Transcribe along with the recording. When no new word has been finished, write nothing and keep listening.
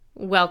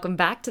Welcome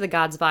back to the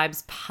God's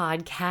Vibes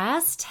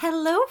podcast.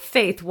 Hello,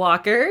 faith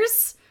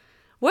walkers.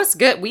 What's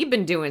good? We've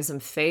been doing some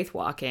faith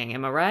walking,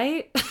 am I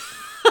right?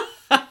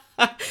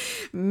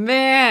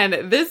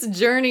 Man, this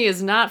journey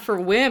is not for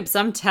wimps.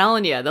 I'm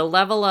telling you, the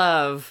level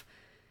of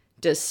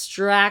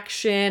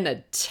distraction,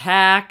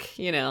 attack,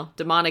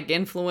 demonic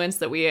influence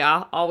that we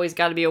always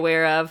got to be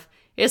aware of,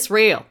 it's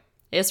real.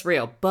 It's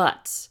real.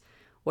 But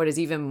what is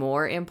even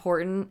more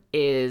important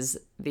is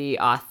the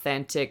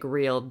authentic,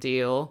 real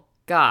deal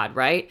God,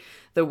 right?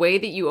 The way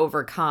that you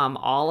overcome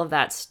all of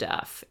that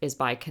stuff is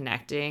by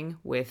connecting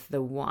with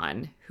the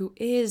one who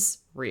is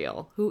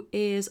real, who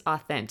is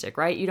authentic,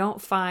 right? You don't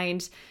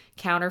find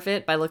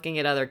counterfeit by looking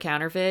at other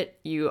counterfeit.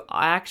 You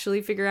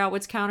actually figure out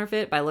what's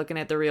counterfeit by looking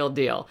at the real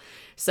deal.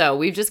 So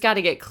we've just got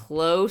to get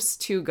close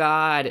to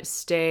God.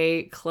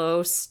 Stay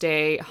close,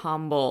 stay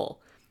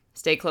humble.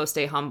 Stay close,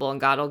 stay humble, and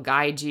God will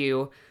guide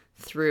you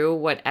through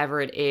whatever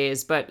it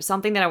is. But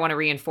something that I want to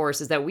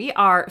reinforce is that we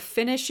are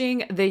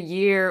finishing the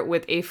year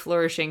with a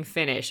flourishing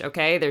finish,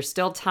 okay? There's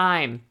still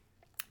time.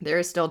 There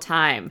is still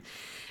time.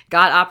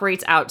 God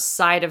operates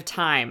outside of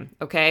time,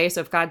 okay?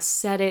 So if God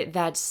said it,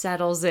 that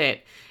settles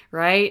it,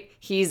 right?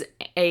 He's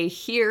a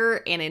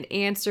hearer and an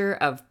answer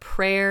of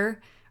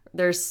prayer.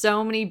 There's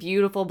so many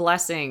beautiful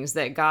blessings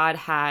that God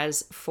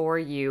has for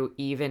you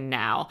even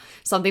now.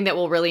 Something that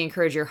will really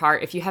encourage your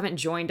heart. If you haven't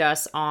joined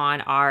us on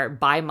our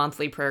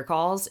bi-monthly prayer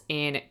calls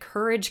in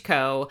Courage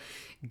Co.,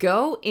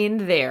 go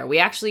in there. We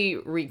actually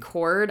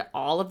record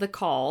all of the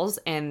calls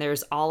and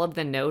there's all of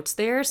the notes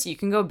there. So you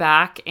can go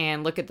back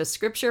and look at the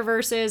scripture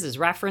verses as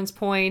reference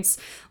points,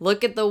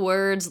 look at the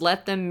words,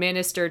 let them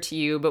minister to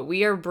you. But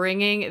we are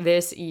bringing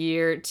this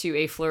year to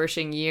a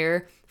flourishing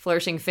year.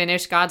 Flourishing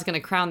finish. God's going to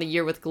crown the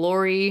year with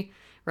glory,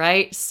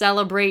 right?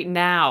 Celebrate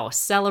now.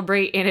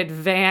 Celebrate in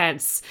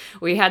advance.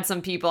 We had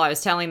some people, I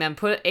was telling them,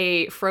 put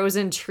a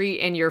frozen treat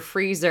in your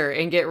freezer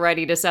and get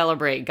ready to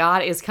celebrate.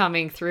 God is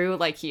coming through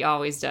like he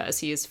always does.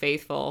 He is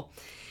faithful.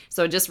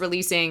 So just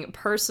releasing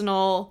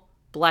personal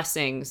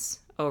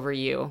blessings over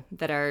you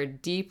that are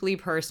deeply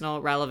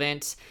personal,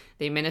 relevant.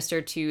 They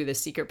minister to the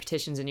secret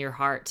petitions in your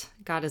heart.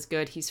 God is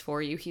good. He's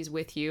for you. He's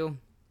with you.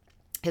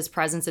 His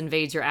presence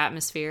invades your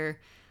atmosphere.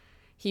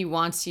 He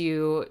wants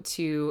you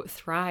to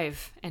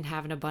thrive and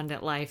have an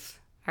abundant life,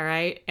 all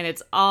right? And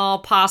it's all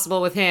possible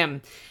with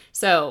him.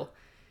 So,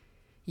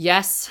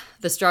 yes,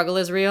 the struggle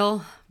is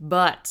real,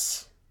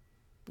 but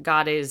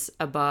God is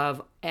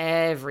above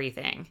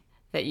everything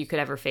that you could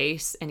ever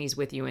face, and he's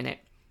with you in it.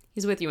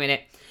 He's with you in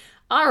it.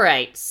 All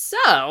right,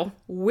 so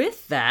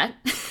with that,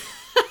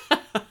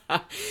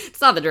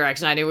 it's not the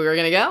direction I knew we were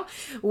going to go.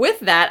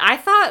 With that, I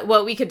thought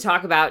what we could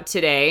talk about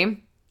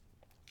today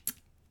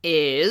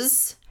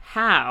is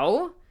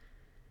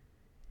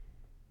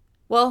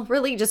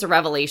really just a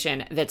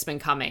revelation that's been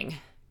coming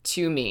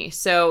to me.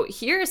 So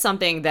here's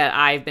something that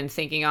I've been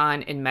thinking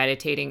on and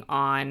meditating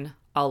on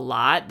a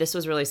lot. This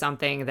was really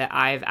something that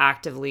I've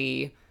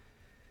actively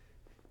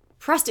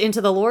pressed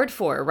into the Lord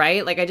for,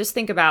 right? Like I just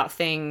think about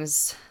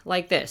things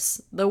like this.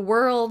 The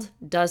world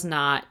does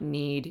not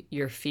need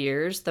your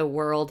fears. The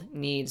world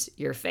needs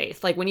your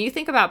faith. Like when you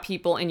think about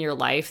people in your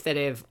life that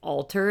have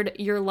altered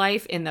your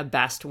life in the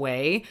best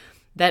way,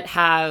 that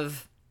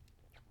have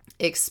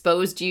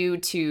exposed you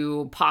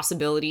to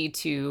possibility,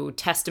 to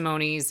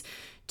testimonies,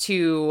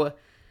 to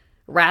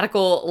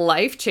radical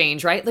life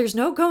change, right? There's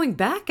no going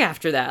back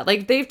after that.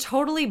 Like they've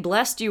totally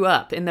blessed you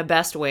up in the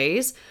best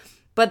ways,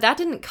 but that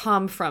didn't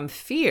come from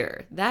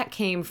fear. That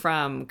came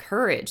from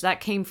courage.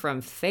 That came from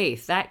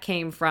faith. That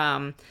came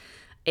from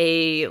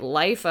a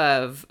life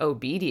of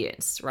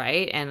obedience,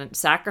 right? And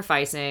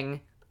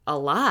sacrificing a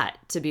lot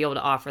to be able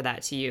to offer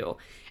that to you.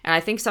 And I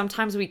think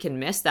sometimes we can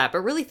miss that,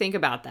 but really think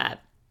about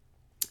that.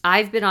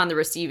 I've been on the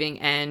receiving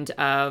end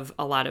of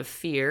a lot of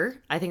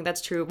fear. I think that's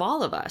true of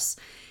all of us.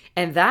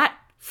 And that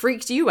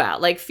freaks you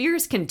out. Like fear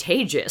is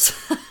contagious,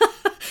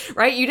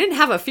 right? You didn't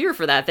have a fear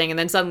for that thing and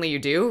then suddenly you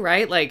do,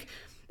 right? Like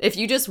if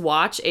you just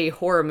watch a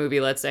horror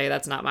movie, let's say,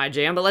 that's not my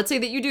jam, but let's say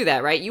that you do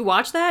that, right? You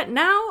watch that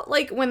now,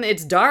 like when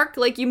it's dark,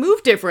 like you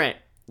move different.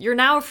 You're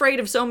now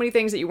afraid of so many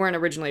things that you weren't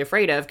originally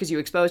afraid of because you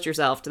exposed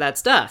yourself to that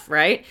stuff,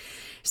 right?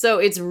 So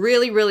it's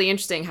really, really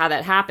interesting how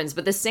that happens.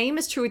 But the same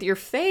is true with your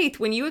faith.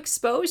 When you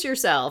expose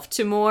yourself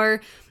to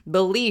more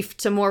belief,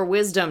 to more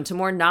wisdom, to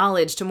more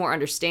knowledge, to more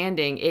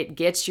understanding, it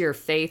gets your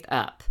faith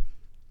up.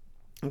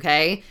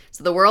 Okay?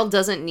 So the world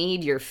doesn't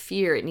need your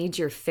fear. It needs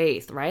your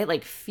faith, right?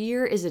 Like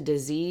fear is a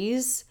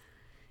disease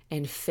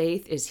and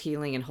faith is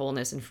healing and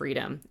wholeness and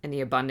freedom and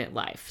the abundant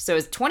life. So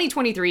as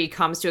 2023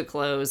 comes to a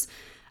close,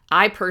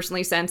 I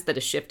personally sense that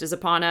a shift is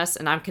upon us,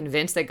 and I'm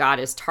convinced that God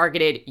has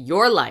targeted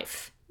your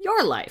life,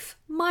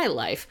 my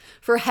life,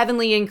 for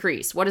heavenly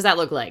increase. What does that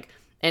look like?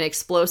 An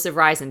explosive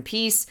rise in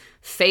peace,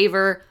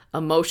 favor,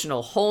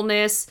 emotional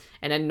wholeness,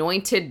 an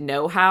anointed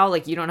know-how.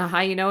 Like you don't know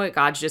how you know it.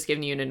 God's just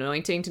giving you an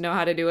anointing to know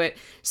how to do it.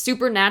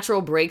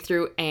 Supernatural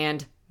breakthrough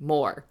and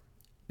more.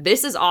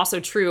 This is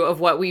also true of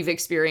what we've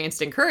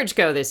experienced in Courage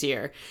Co this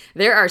year.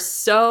 There are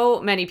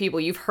so many people,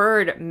 you've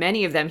heard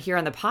many of them here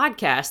on the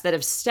podcast, that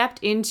have stepped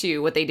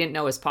into what they didn't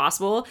know was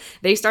possible.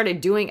 They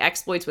started doing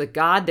exploits with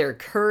God. Their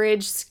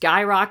courage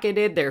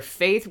skyrocketed. Their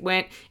faith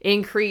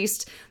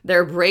increased.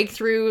 Their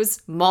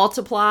breakthroughs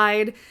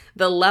multiplied.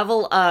 The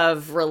level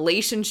of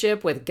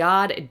relationship with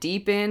God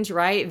deepened,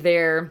 right?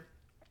 Their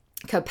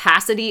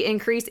capacity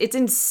increase. It's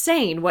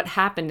insane what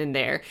happened in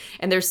there.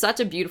 And there's such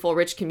a beautiful,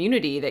 rich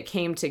community that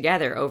came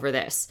together over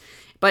this.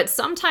 But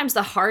sometimes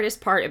the hardest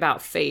part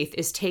about faith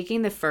is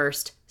taking the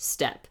first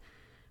step.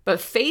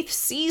 But faith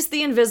sees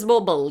the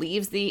invisible,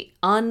 believes the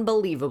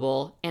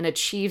unbelievable, and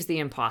achieves the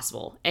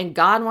impossible. And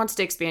God wants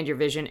to expand your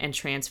vision and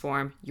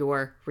transform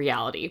your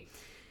reality.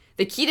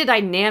 The key to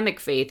dynamic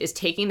faith is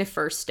taking the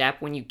first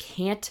step when you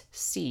can't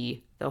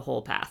see the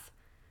whole path.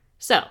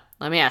 So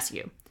let me ask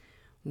you,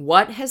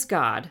 what has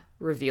God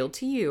revealed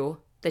to you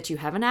that you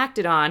haven't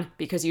acted on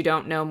because you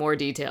don't know more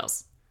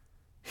details?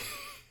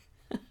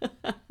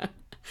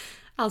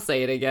 I'll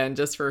say it again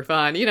just for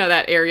fun. You know,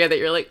 that area that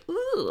you're like,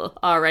 ooh,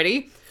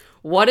 already.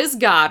 What has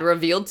God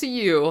revealed to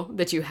you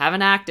that you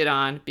haven't acted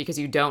on because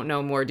you don't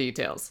know more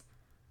details?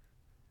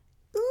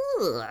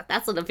 Ooh,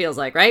 that's what it feels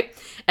like, right?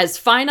 As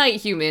finite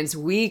humans,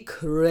 we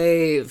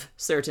crave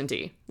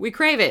certainty. We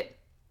crave it,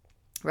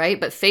 right?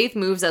 But faith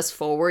moves us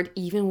forward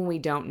even when we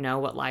don't know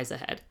what lies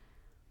ahead.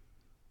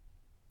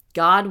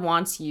 God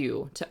wants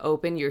you to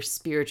open your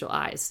spiritual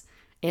eyes,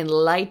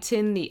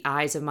 enlighten the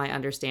eyes of my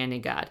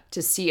understanding, God,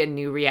 to see a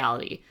new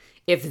reality.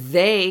 If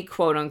they,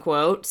 quote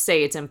unquote,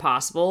 say it's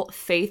impossible,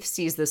 faith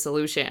sees the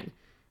solution.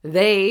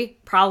 They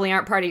probably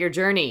aren't part of your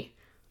journey.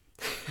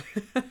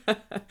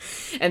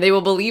 And they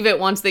will believe it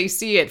once they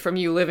see it from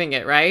you living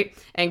it, right?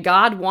 And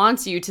God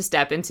wants you to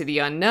step into the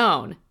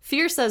unknown.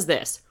 Fear says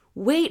this: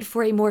 wait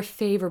for a more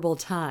favorable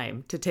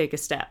time to take a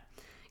step.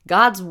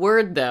 God's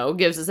word, though,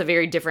 gives us a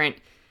very different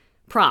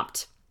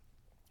prompt.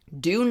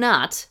 Do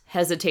not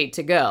hesitate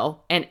to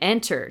go and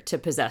enter to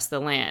possess the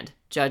land.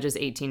 Judges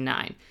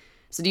 18:9.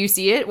 So do you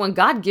see it? When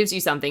God gives you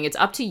something, it's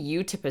up to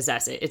you to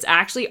possess it. It's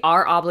actually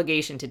our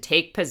obligation to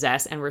take,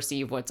 possess, and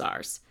receive what's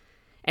ours.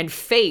 And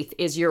faith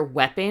is your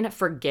weapon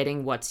for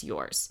getting what's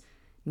yours.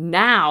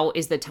 Now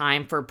is the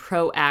time for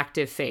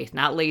proactive faith,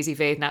 not lazy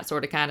faith, not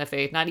sort of kind of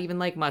faith, not even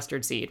like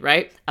mustard seed,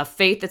 right? A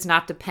faith that's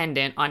not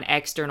dependent on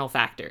external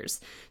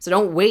factors. So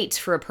don't wait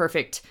for a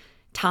perfect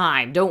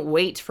time. Don't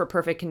wait for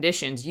perfect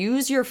conditions.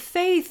 Use your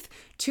faith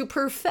to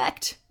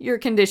perfect your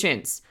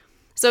conditions.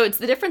 So it's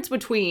the difference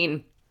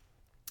between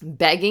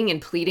begging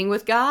and pleading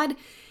with God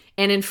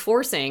and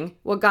enforcing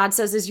what God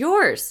says is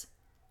yours.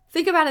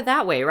 Think about it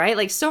that way, right?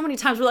 Like so many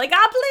times we're like,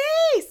 God,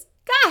 please,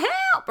 God,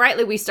 help, right?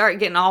 Like we start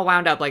getting all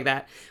wound up like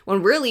that.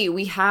 When really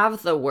we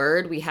have the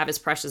word, we have his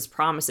precious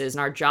promises,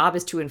 and our job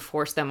is to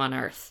enforce them on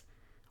earth.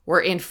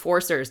 We're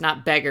enforcers,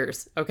 not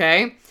beggars,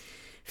 okay?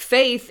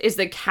 Faith is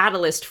the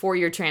catalyst for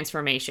your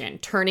transformation,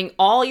 turning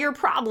all your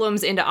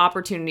problems into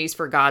opportunities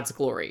for God's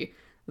glory.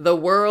 The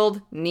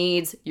world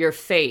needs your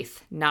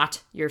faith,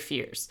 not your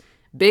fears.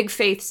 Big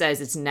faith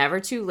says it's never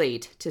too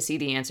late to see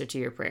the answer to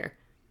your prayer.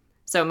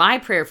 So my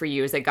prayer for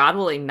you is that God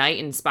will ignite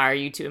and inspire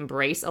you to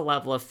embrace a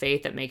level of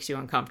faith that makes you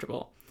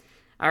uncomfortable.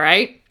 All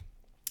right?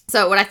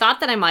 So what I thought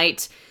that I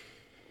might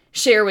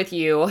share with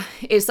you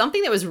is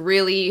something that was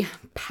really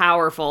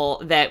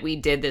powerful that we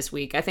did this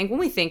week. I think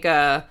when we think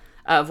of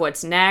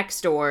what's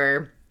next,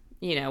 or,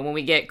 you know, when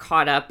we get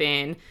caught up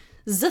in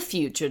the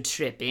future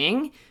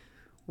tripping,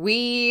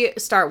 we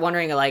start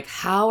wondering, like,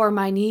 how are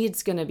my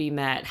needs going to be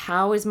met?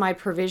 How is my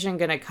provision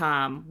going to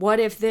come? What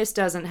if this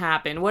doesn't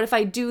happen? What if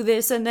I do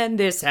this and then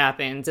this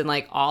happens? And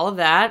like all of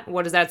that,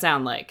 what does that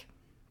sound like?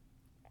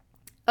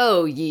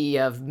 Oh, ye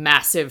of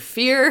massive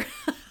fear,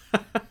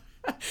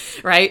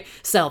 right?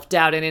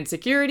 Self-doubt and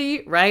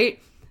insecurity,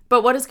 right?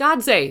 But what does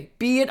God say?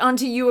 Be it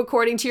unto you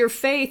according to your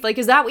faith. Like,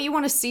 is that what you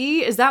want to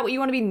see? Is that what you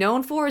want to be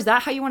known for? Is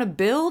that how you want to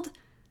build?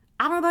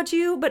 I don't know about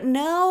you, but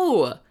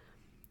no.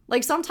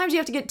 Like, sometimes you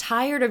have to get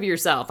tired of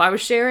yourself. I was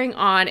sharing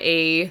on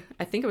I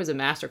think it was a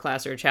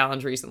masterclass or a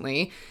challenge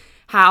recently,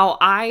 how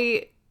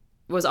I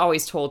was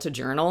always told to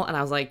journal. And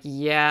I was like,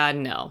 yeah,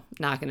 no,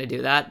 not going to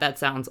do that. That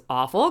sounds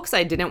awful, because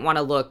I didn't want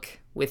to look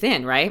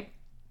within, right?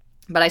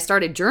 But I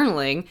started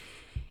journaling.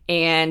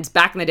 And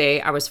back in the day,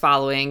 I was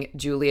following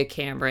Julia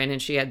Cameron,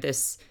 and she had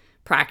this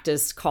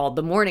practice called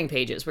the morning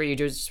pages, where you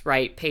just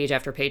write page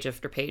after page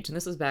after page. And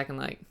this was back in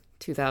like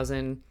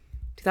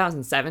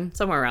 2007,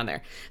 somewhere around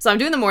there. So I'm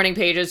doing the morning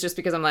pages just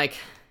because I'm like,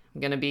 I'm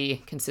going to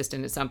be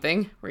consistent at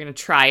something. We're going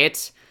to try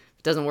it. If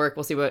it doesn't work,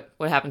 we'll see what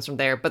happens from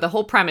there. But the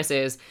whole premise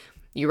is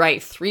you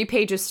write 3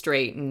 pages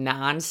straight,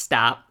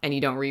 nonstop, and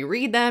you don't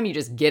reread them. You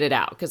just get it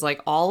out. Because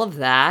like all of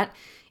that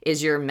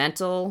is your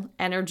mental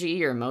energy,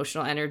 your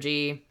emotional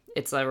energy.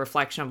 It's a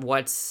reflection of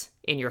what's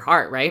in your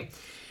heart, right?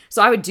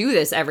 So I would do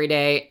this every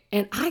day,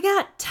 and I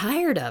got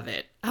tired of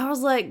it. I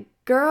was like,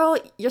 girl,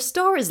 your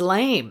story's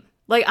lame.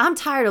 Like, I'm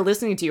tired of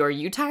listening to you. Are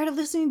you tired of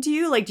listening to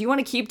you? Like, do you want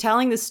to keep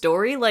telling the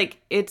story? Like,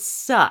 it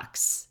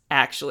sucks,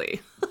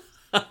 actually.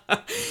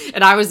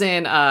 And I was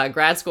in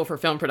grad school for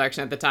film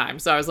production at the time.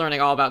 So I was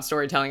learning all about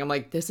storytelling. I'm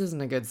like, this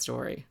isn't a good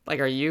story. Like,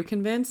 are you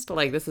convinced?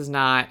 Like, this is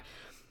not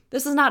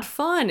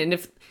fun. And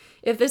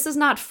if this is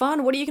not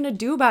fun, what are you going to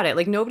do about it?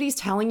 Like, nobody's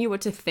telling you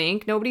what to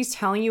think. Nobody's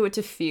telling you what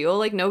to feel.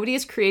 Like, nobody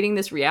is creating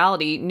this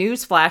reality.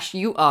 Newsflash,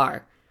 you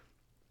are.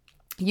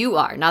 You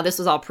are. Now, this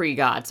was all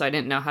pre-God, so I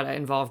didn't know how to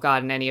involve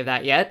God in any of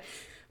that yet.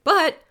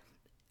 But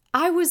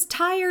I was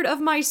tired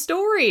of my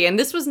story, and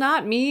this was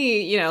not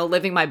me,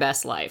 living my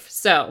best life.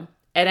 So,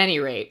 at any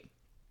rate,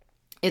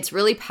 it's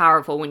really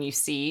powerful when you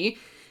see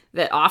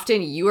that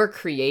often you are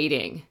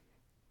creating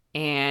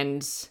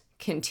and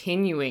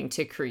continuing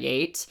to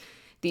create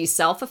these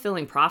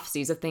self-fulfilling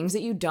prophecies of things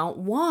that you don't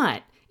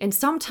want. And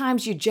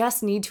sometimes you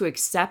just need to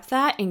accept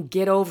that and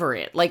get over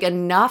it. Like,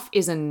 enough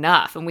is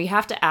enough. And we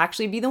have to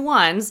actually be the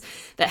ones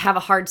that have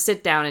a hard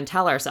sit down and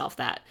tell ourselves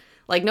that.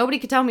 Like, nobody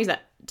could tell me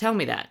that.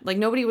 Like,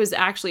 nobody was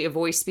actually a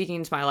voice speaking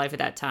into my life at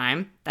that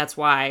time. That's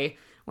why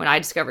when I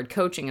discovered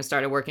coaching and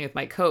started working with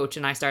my coach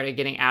and I started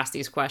getting asked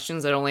these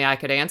questions that only I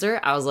could answer,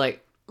 I was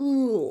like,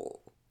 ooh,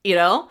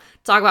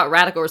 talk about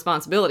radical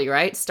responsibility,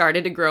 right?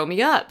 Started to grow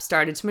me up,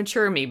 started to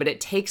mature me, but it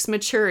takes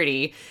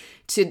maturity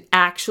to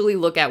actually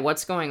look at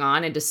what's going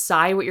on and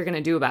decide what you're going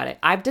to do about it.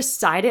 I've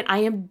decided I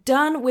am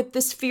done with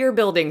this fear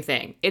building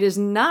thing. It is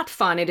not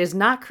fun. It is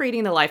not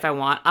creating the life I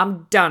want.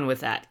 I'm done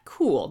with that.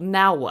 Cool.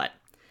 Now what?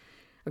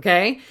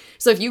 Okay.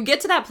 So if you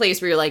get to that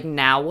place where you're like,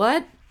 now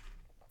what?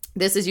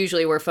 This is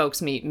usually where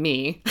folks meet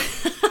me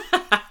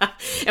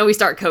and we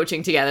start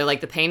coaching together.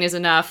 Like, the pain is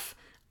enough.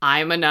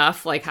 I'm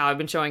enough. Like, how I've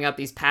been showing up,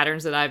 these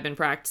patterns that I've been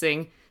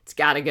practicing. It's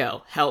got to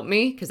go. Help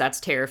me, because that's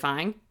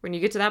terrifying. When you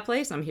get to that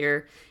place, I'm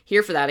here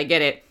for that. I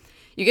get it.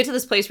 You get to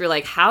this place where you're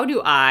like, how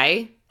do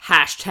I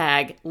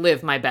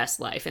 #live my best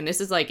life? And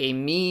this is like a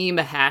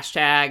meme,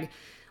 hashtag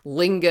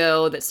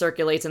lingo that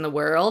circulates in the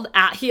world.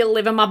 Out here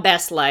living my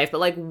best life. But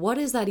like, what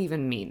does that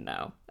even mean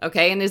though?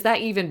 Okay. And is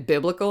that even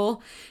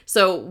biblical?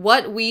 So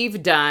what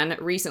we've done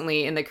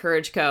recently in the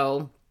Courage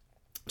Co.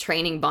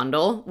 training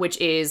bundle, which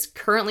is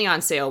currently on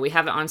sale. We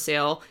have it on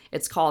sale.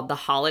 It's called the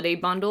Holiday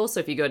Bundle.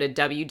 So if you go to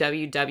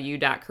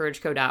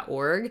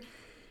www.courageco.org,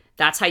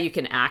 that's how you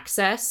can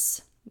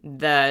access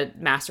the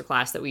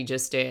masterclass that we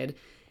just did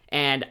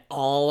and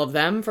all of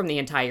them from the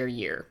entire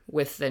year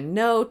with the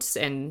notes,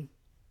 and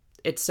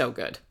it's so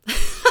good.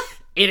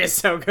 It is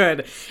so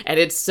good. And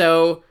it's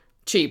so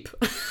cheap.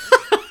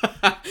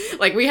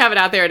 Like, we have it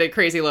out there at a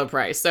crazy low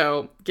price.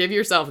 So give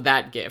yourself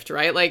that gift,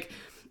 right? Like,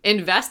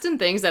 invest in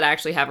things that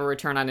actually have a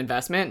return on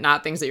investment,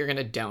 not things that you're going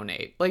to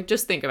donate. Like,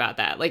 just think about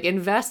that. Like,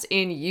 invest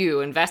in you,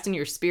 invest in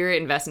your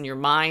spirit, invest in your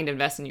mind,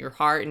 invest in your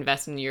heart,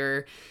 invest in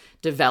your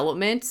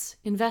development,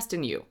 invest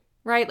in you,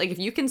 right? Like, if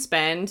you can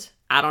spend,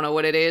 I don't know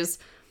what it is,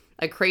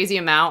 a crazy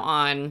amount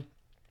on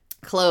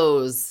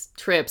clothes,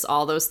 trips,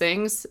 all those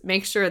things,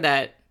 make sure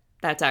that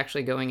that's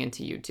actually going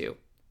into you too.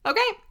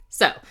 Okay.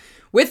 So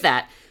with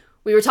that,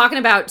 we were talking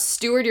about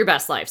steward your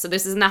best life. So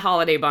this is in the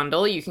holiday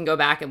bundle. You can go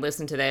back and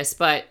listen to this,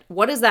 but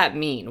what does that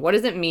mean? What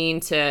does it mean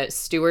to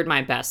steward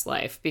my best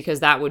life? Because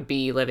that would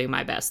be living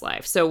my best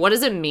life. So what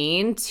does it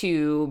mean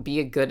to be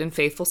a good and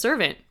faithful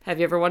servant? Have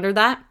you ever wondered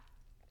that?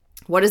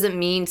 What does it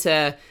mean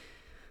to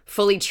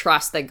fully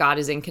trust that God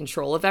is in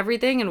control of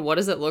everything? And what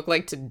does it look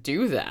like to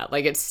do that?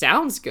 Like, it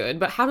sounds good,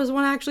 but how does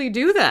one actually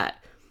do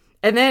that?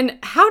 And then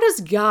how does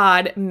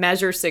God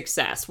measure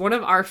success? One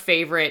of our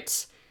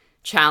favorite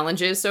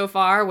challenges so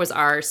far was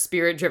our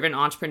Spirit-Driven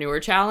Entrepreneur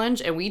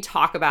Challenge. And we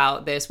talk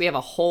about this. We have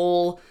a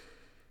whole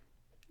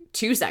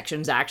 2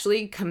 sections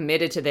actually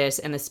committed to this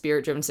in the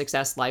Spirit-Driven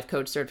Success Life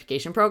Coach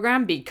Certification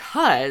Program,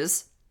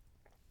 because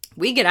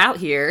we get out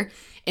here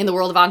in the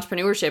world of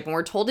entrepreneurship and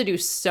we're told to do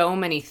so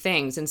many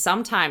things. And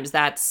sometimes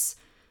that's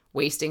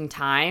wasting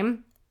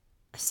time.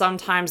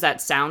 Sometimes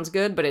that sounds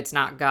good, but it's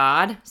not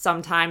God.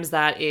 Sometimes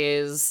that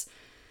is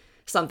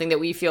something that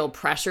we feel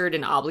pressured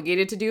and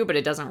obligated to do, but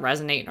it doesn't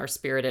resonate in our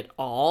spirit at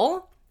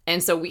all.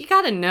 And so we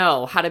got to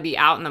know how to be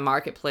out in the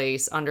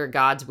marketplace under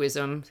God's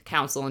wisdom,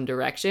 counsel, and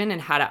direction,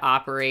 and how to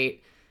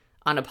operate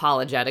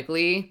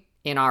unapologetically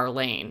in our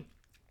lane.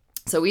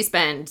 So we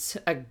spent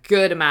a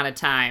good amount of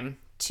time,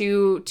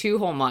 two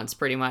whole months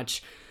pretty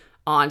much,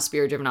 on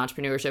spirit-driven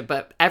entrepreneurship.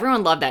 But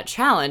everyone loved that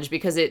challenge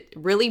because it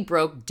really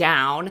broke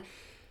down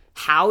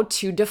how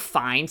to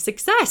define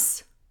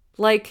success.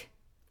 Like,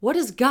 what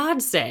does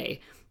God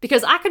say?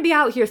 Because I could be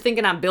out here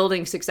thinking I'm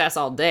building success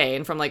all day,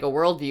 and from like a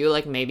worldview,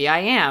 like maybe I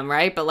am,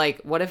 right? But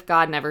like, what if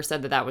God never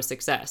said that that was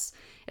success?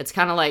 It's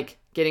kind of like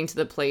getting to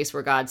the place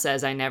where God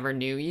says, I never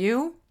knew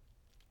you.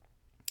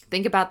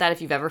 Think about that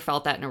if you've ever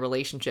felt that in a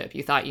relationship.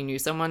 You thought you knew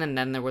someone and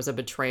then there was a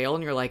betrayal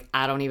and you're like,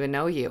 I don't even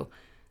know you.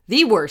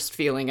 The worst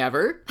feeling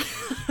ever.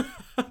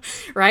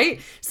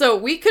 Right? So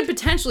we could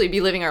potentially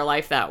be living our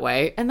life that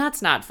way, and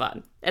that's not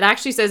fun. It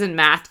actually says in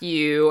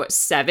Matthew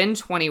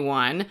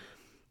 7:21,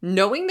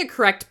 knowing the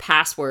correct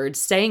password,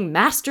 saying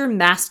master,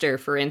 master,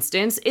 for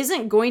instance,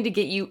 isn't going to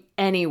get you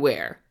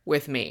anywhere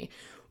with me.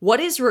 What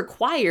is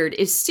required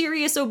is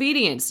serious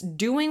obedience,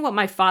 doing what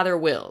my Father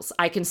wills.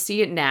 I can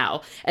see it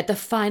now at the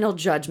final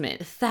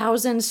judgment,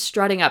 thousands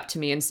strutting up to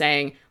me and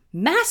saying,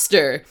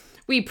 Master,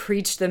 we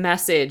preached the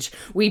message.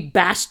 We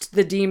bashed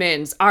the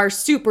demons. Our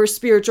super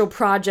spiritual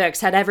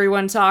projects had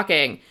everyone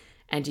talking.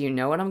 And do you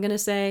know what I'm going to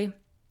say?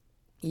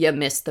 You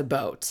missed the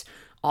boat.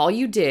 All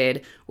you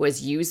did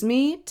was use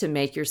me to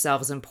make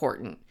yourselves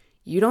important.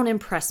 You don't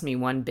impress me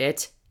one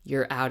bit.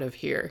 You're out of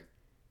here.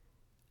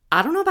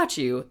 I don't know about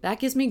you. That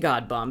gives me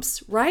God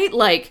bumps, right?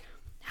 Like,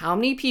 how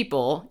many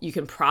people, you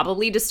can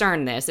probably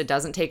discern this. It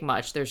doesn't take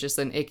much. There's just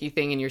an icky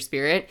thing in your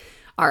spirit,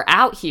 are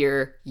out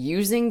here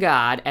using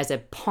God as a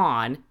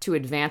pawn to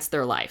advance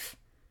their life.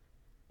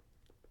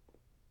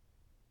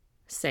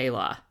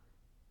 Selah.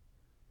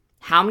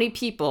 How many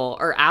people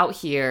are out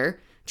here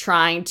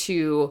trying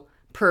to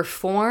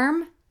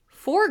perform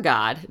for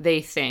God,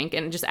 they think,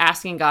 and just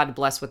asking God to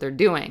bless what they're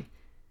doing?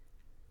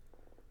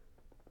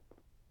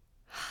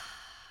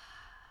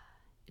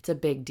 It's a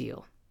big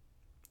deal.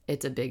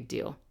 It's a big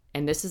deal.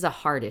 And this is a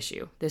heart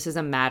issue. This is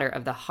a matter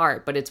of the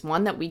heart, but it's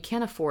one that we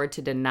can't afford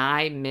to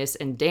deny, miss,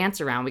 and dance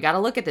around. We got to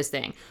look at this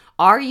thing.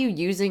 Are you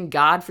using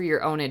God for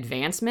your own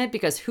advancement?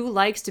 Because who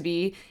likes to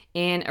be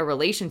in a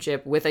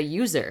relationship with a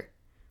user?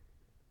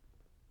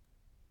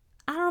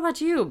 I don't know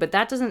about you, but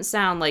that doesn't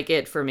sound like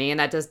it for me, and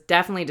that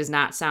definitely does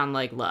not sound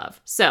like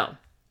love. So,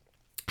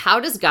 how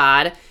does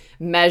God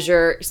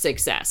measure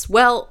success?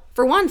 Well,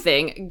 for one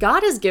thing,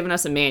 God has given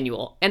us a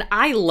manual, and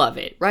I love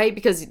it, right?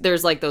 Because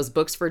there's like those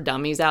books for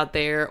dummies out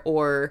there,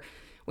 or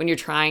when you're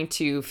trying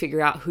to figure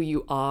out who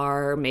you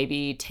are,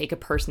 maybe take a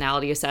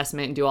personality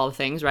assessment and do all the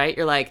things, right?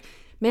 You're like,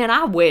 man,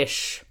 I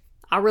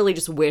really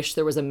just wish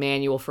there was a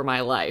manual for my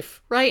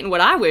life, right? And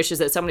what I wish is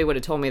that somebody would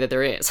have told me that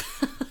there is.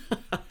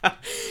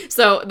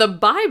 So the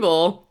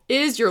Bible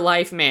is your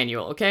life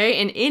manual,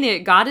 okay? And in it,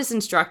 God has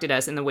instructed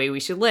us in the way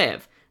we should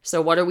live.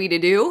 So what are we to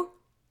do?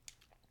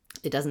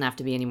 It doesn't have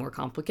to be any more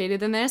complicated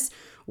than this.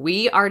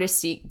 We are to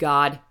seek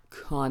God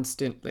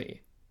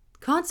constantly.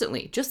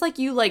 Constantly. Just like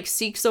you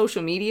seek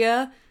social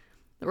media,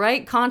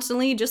 right?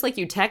 Constantly. Just like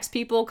you text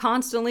people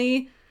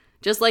constantly.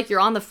 Just like you're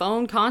on the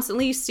phone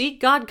constantly. Seek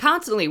God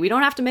constantly. We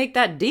don't have to make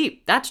that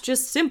deep. That's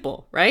just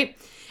simple, right?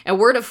 And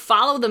we're to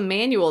follow the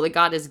manual that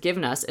God has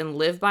given us and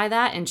live by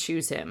that and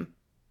choose him.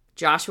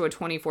 Joshua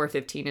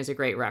 24:15 is a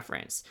great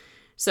reference.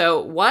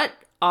 So what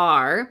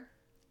are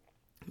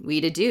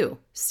we to do?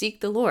 Seek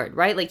the Lord,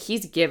 right? Like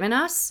he's given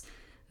us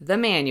the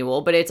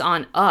manual, but it's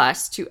on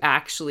us to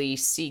actually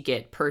seek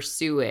it,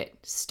 pursue it,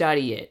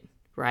 study it,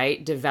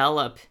 right?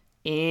 Develop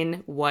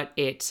in what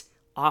it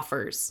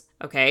offers,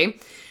 okay?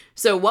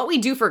 So what we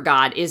do for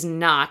God is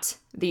not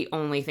the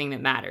only thing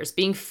that matters.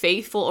 Being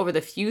faithful over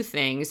the few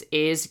things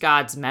is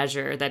God's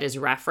measure that is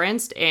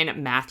referenced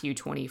in Matthew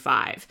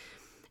 25.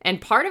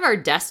 And part of our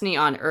destiny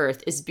on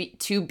earth is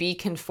to be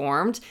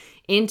conformed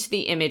into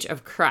the image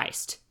of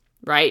Christ,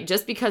 right?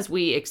 Just because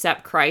we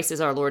accept Christ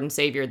as our Lord and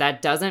Savior,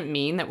 that doesn't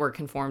mean that we're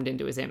conformed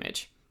into his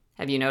image.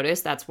 Have you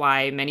noticed? That's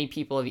why many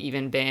people have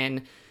even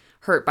been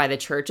hurt by the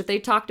church if they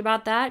talked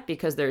about that,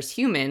 because there's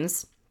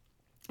humans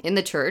in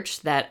the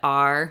church that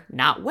are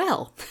not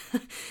well.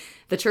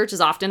 The church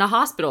is often a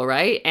hospital,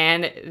 right?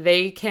 And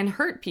they can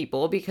hurt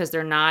people because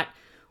they're not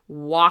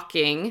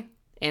walking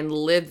and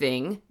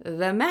living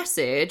the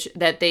message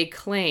that they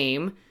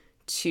claim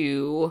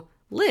to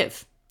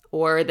live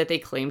or that they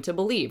claim to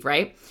believe,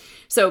 right?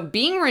 So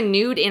being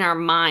renewed in our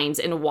minds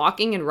and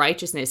walking in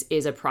righteousness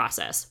is a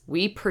process.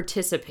 We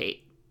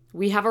participate.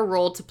 We have a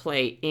role to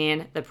play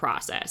in the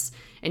process.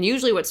 And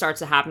usually what starts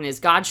to happen is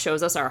God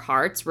shows us our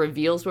hearts,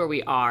 reveals where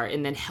we are,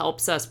 and then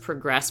helps us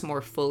progress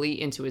more fully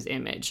into his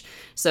image.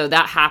 So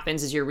that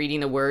happens as you're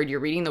reading the word,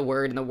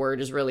 and the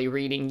word is really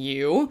reading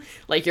you.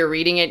 Like you're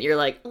reading it, you're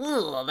like,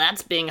 oh,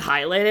 that's being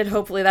highlighted.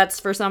 Hopefully that's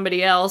for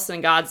somebody else.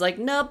 And God's like,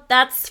 nope,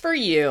 that's for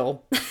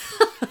you.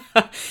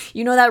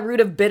 You know that root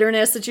of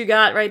bitterness that you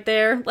got right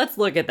there? Let's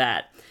look at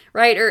that,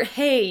 right? Or,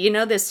 hey, you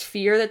know this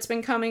fear that's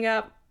been coming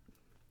up?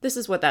 This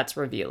is what that's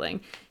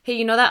revealing. Hey,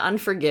 you know that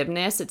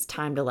unforgiveness? It's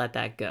time to let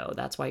that go.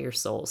 That's why your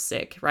soul's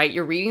sick, right?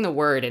 You're reading the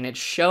word and it's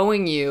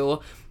showing you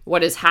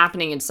what is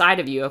happening inside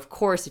of you. Of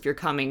course, if you're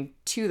coming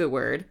to the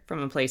word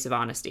from a place of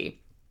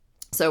honesty.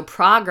 So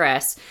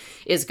progress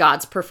is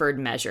God's preferred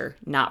measure,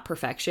 not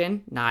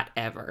perfection, not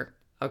ever.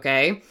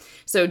 Okay?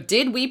 So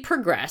did we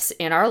progress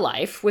in our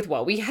life with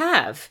what we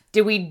have?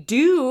 Did we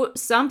do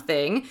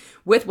something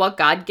with what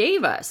God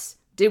gave us?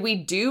 Did we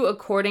do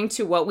according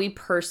to what we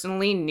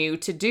personally knew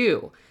to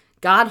do?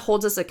 God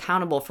holds us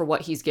accountable for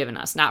what he's given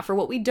us, not for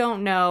what we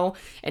don't know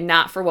and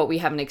not for what we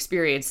haven't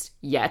experienced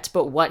yet,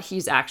 but what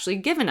he's actually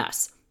given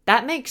us.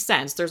 That makes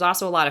sense. There's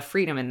also a lot of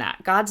freedom in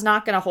that. God's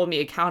not going to hold me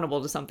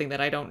accountable to something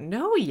that I don't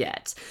know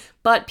yet,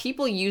 but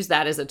people use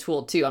that as a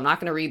tool too. I'm not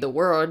going to read the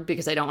word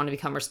because I don't want to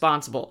become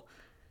responsible.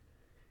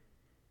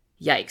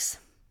 Yikes.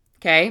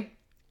 Okay?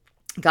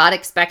 God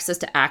expects us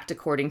to act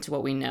according to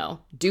what we know.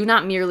 Do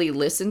not merely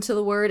listen to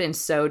the word and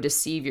so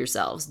deceive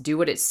yourselves. Do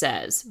what it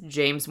says.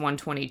 James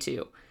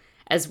 1:22.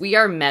 As we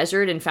are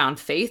measured and found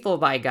faithful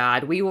by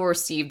God, we will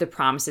receive the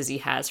promises he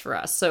has for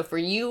us. So for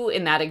you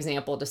in that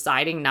example,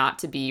 deciding not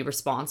to be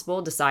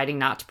responsible, deciding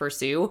not to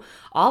pursue,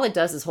 all it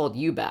does is hold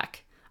you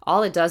back.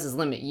 All it does is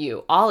limit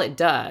you. All it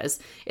does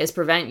is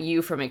prevent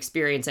you from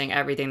experiencing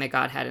everything that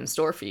God had in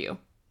store for you.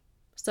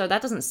 So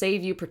that doesn't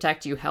save you,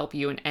 protect you, help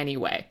you in any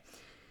way.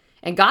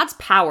 And God's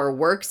power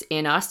works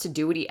in us to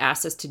do what he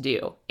asks us to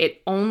do.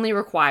 It only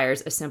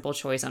requires a simple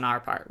choice on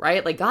our part,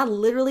 right? Like God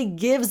literally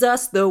gives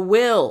us the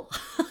will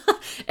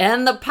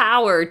and the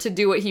power to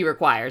do what he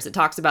requires. It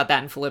talks about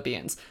that in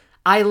Philippians.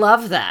 I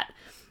love that,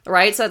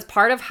 right? So that's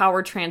part of how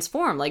we're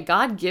transformed. Like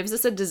God gives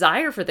us a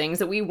desire for things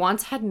that we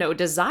once had no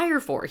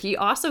desire for. He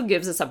also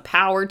gives us a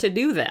power to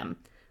do them.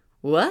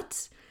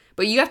 What?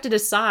 But you have to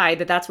decide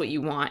that that's what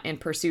you want and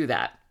pursue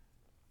that.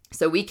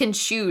 So we can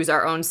choose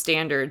our own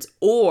standards,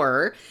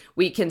 or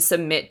we can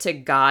submit to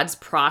God's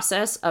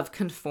process of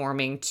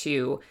conforming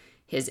to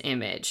his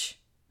image.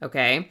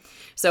 Okay?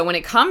 So when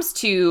it comes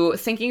to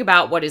thinking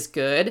about what is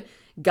good,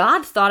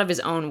 God thought of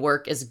his own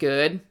work as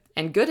good,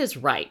 and good is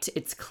right.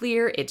 It's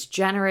clear, it's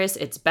generous,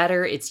 it's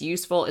better, it's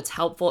useful, it's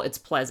helpful, it's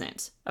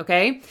pleasant.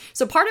 Okay?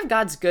 So part of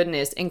God's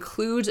goodness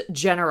includes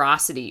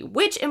generosity,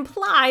 which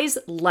implies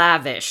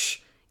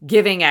lavish,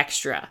 giving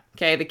extra.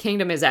 Okay? The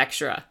kingdom is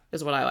extra,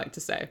 is what I like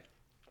to say.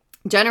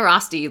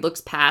 Generosity looks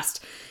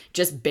past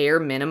just bare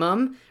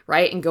minimum,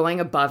 right? And going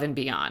above and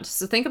beyond.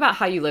 So think about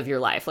how you live your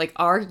life. Like,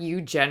 are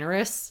you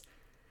generous?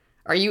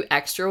 Are you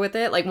extra with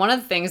it? Like, one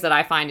of the things that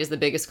I find is the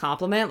biggest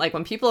compliment, like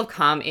when people have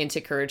come into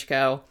Courage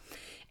Co.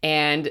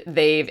 and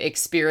they've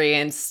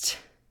experienced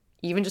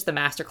even just the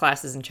master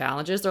classes and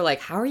challenges, they're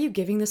like, how are you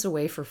giving this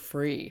away for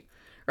free?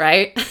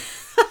 Right?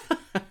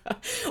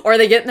 Or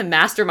they get in the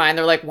mastermind,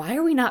 they're like, why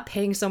are we not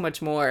paying so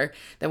much more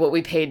than what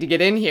we paid to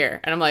get in here?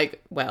 And I'm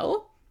like,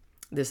 well,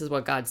 this is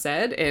what God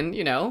said. And,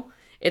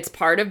 it's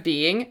part of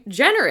being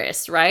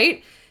generous,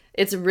 right?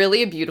 It's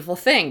really a beautiful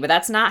thing, but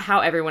that's not how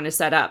everyone is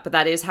set up. But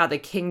that is how the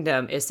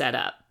kingdom is set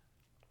up.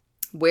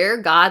 Where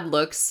God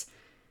looks.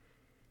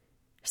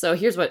 So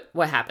here's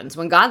what happens.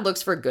 When God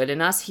looks for good in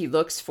us, he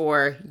looks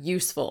for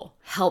useful,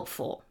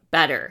 helpful,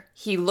 better.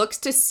 He looks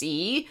to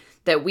see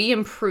that we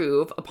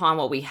improve upon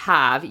what we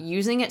have,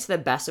 using it to the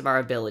best of our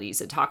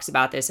abilities. It talks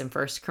about this in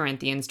 1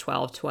 Corinthians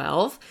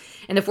 12:12.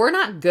 And if we're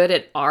not good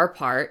at our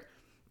part,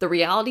 the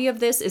reality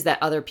of this is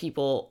that other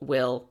people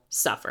will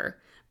suffer.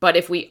 But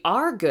if we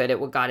are good at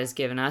what God has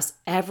given us,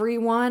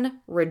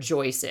 everyone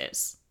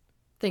rejoices.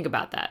 Think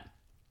about that.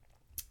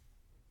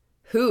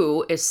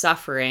 Who is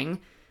suffering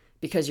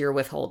because you're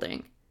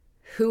withholding?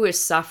 Who is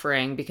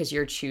suffering because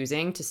you're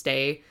choosing to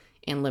stay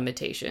in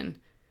limitation?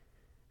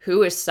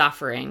 Who is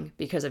suffering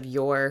because of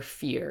your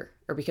fear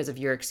or because of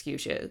your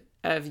excuses?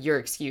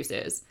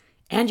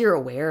 And you're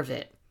aware of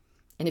it.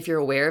 And if you're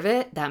aware of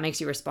it, that makes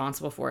you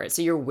responsible for it.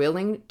 So you're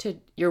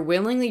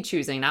willingly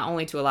choosing not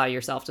only to allow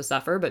yourself to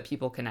suffer, but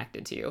people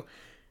connected to you.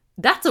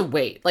 That's a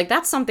weight. Like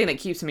that's something that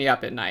keeps me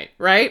up at night,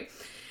 right?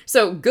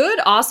 So good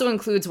also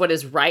includes what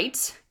is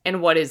right and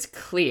what is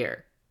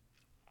clear.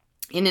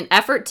 In an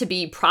effort to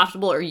be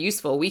profitable or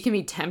useful, we can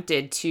be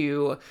tempted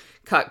to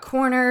cut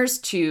corners,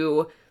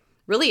 to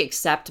really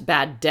accept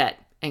bad debt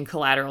and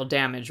collateral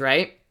damage,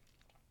 right?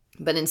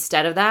 But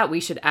instead of that, we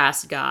should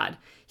ask God.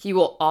 He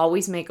will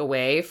always make a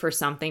way for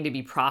something to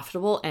be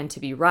profitable and to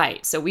be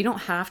right. So we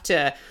don't have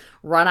to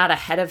run out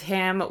ahead of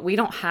him. We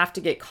don't have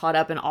to get caught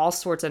up in all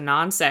sorts of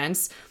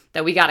nonsense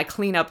that we got to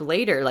clean up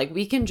later. Like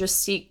we can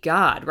just seek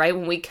God, right?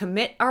 When we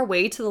commit our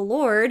way to the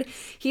Lord,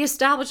 he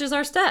establishes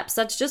our steps.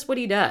 That's just what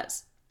he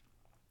does.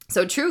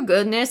 So true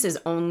goodness is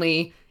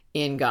only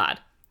in God,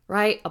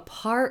 right?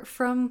 Apart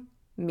from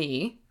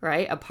me,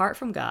 right? Apart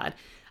from God,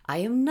 I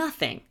am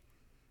nothing.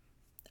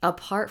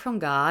 Apart from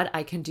God,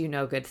 I can do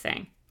no good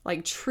thing.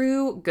 Like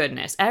true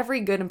goodness, every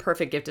good and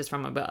perfect gift is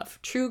from above.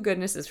 True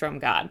goodness is from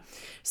God.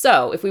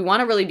 So if we want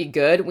to really be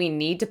good, we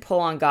need to pull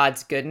on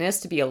God's goodness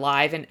to be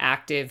alive and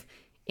active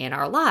in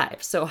our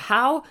lives. So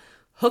how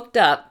hooked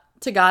up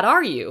to God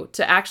are you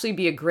to actually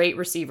be a great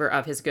receiver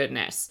of his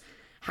goodness?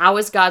 How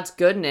has God's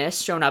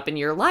goodness shown up in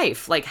your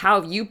life? Like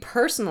how have you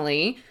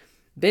personally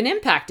been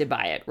impacted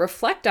by it?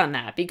 Reflect on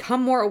that.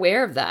 Become more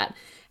aware of that.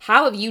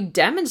 How have you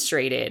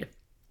demonstrated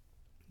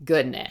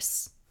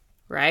goodness,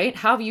 right?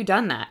 How have you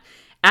done that?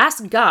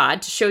 Ask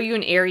God to show you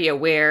an area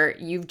where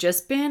you've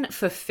just been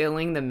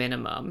fulfilling the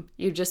minimum.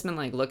 You've just been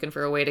like looking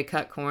for a way to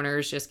cut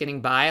corners, just getting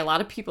by. A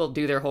lot of people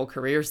do their whole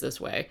careers this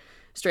way,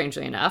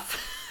 strangely enough.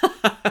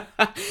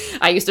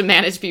 I used to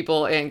manage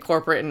people in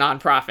corporate and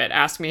nonprofit.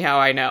 Ask me how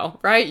I know,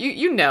 right?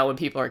 You know when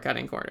people are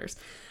cutting corners.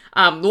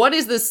 What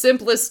is the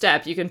simplest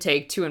step you can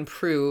take to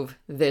improve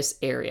this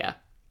area?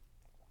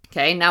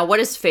 Okay, now what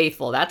is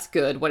faithful? That's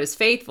good. What is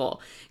faithful?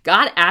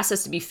 God asks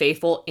us to be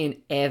faithful in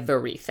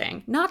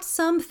everything, not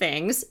some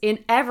things,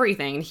 in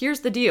everything. And here's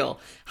the deal.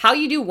 How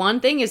you do one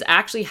thing is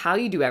actually how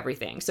you do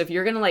everything. So if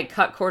you're going to like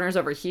cut corners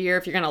over here,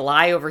 if you're going to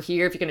lie over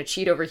here, if you're going to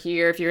cheat over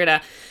here, if you're going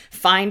to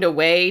find a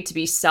way to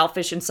be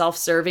selfish and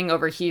self-serving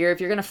over here,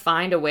 if you're going to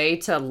find a way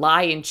to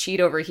lie and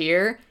cheat over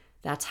here,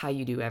 that's how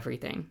you do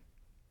everything.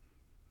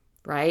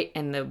 right?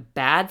 And the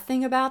bad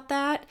thing about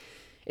that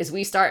is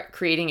we start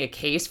creating a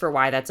case for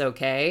why that's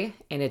okay,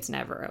 and it's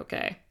never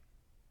okay.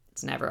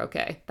 It's never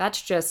okay.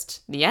 That's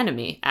just the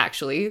enemy,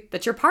 actually,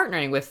 that you're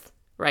partnering with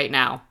right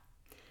now.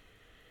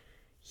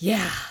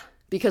 Yeah,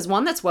 because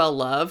one that's well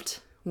loved,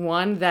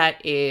 one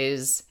that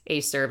is a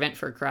servant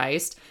for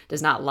Christ,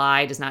 does not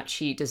lie, does not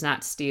cheat, does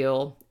not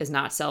steal, is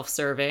not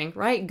self-serving,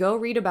 right? Go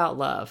read about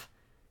love.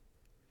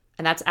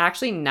 And that's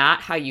actually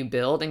not how you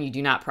build, and you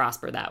do not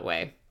prosper that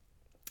way.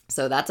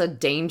 So that's a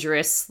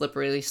dangerous,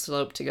 slippery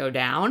slope to go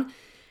down.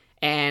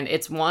 And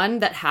it's one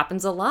that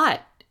happens a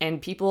lot.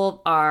 And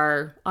people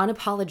are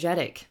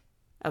unapologetic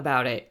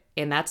about it.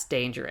 And that's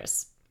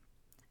dangerous.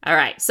 All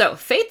right. So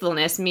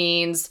faithfulness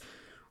means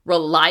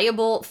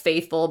reliable,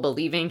 faithful,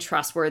 believing,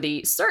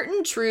 trustworthy,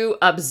 certain, true,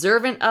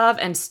 observant of,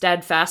 and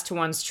steadfast to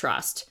one's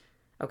trust.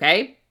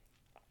 Okay?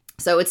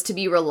 So it's to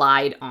be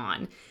relied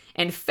on.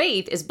 And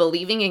faith is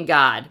believing in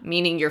God,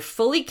 meaning you're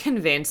fully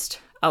convinced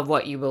of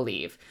what you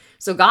believe.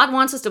 So God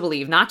wants us to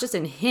believe not just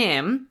in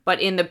him,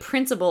 but in the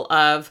principle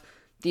of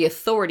the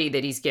authority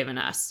that he's given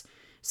us.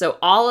 So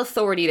all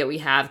authority that we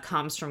have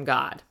comes from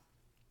God.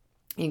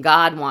 And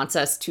God wants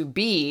us to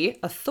be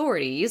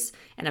authorities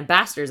and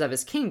ambassadors of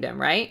his kingdom,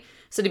 right?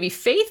 So to be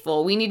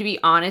faithful, we need to be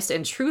honest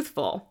and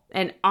truthful.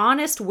 An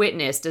honest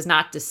witness does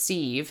not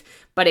deceive,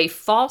 but a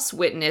false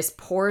witness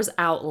pours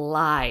out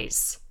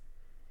lies.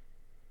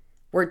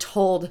 We're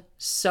told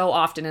so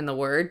often in the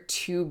word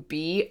to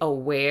be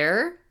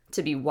aware,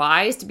 to be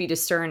wise, to be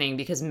discerning,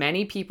 because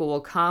many people will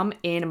come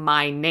in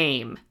my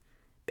name,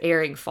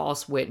 bearing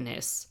false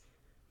witness.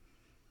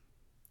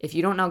 If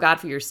you don't know God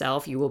for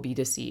yourself, you will be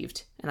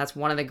deceived. And that's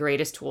one of the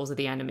greatest tools of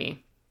the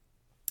enemy.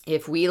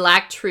 If we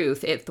lack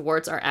truth, it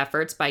thwarts our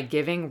efforts by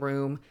giving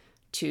room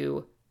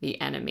to the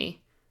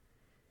enemy.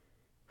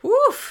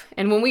 Woof!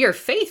 And when we are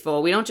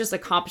faithful, we don't just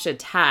accomplish a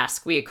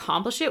task, we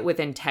accomplish it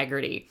with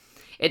integrity.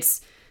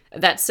 It's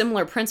that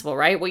similar principle,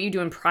 right? What you do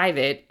in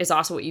private is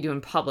also what you do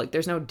in public.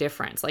 There's no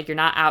difference. Like, you're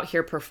not out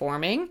here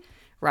performing,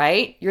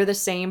 right? You're the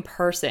same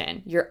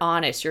person. You're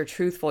honest, you're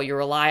truthful, you're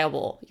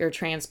reliable, you're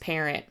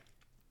transparent.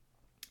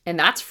 And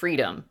that's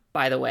freedom,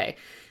 by the way.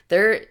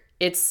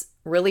 It's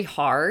really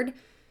hard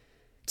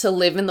to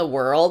live in the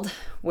world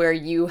where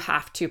you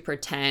have to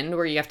pretend,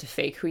 where you have to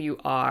fake who you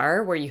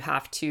are, where you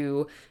have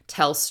to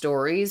tell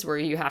stories, where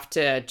you have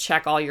to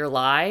check all your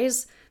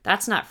lies.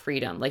 That's not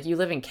freedom. Like, you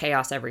live in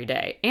chaos every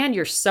day, and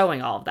you're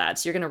sowing all of that.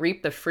 So you're going to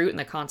reap the fruit and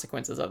the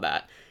consequences of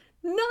that.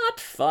 Not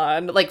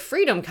fun. Like,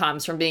 freedom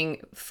comes from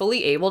being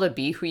fully able to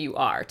be who you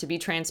are, to be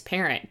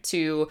transparent,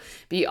 to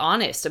be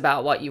honest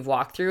about what you've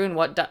walked through and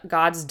what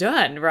God's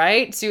done,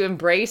 right? To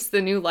embrace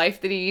the new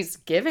life that he's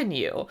given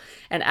you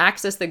and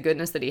access the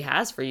goodness that he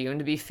has for you, and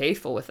to be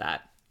faithful with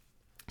that.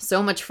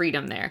 So much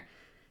freedom there,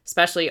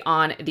 especially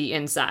on the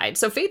inside.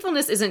 So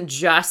faithfulness isn't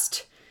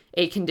just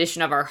a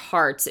condition of our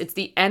hearts. It's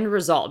the end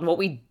result and what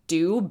we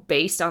do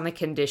based on the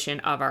condition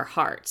of our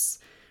hearts,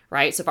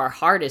 right? So if our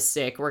heart is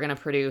sick, we're going to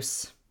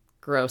produce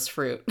gross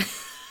fruit,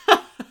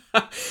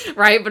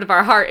 right? But if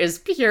our heart is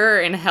pure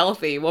and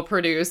healthy, we'll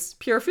produce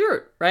pure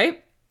fruit,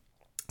 right?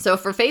 So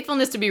for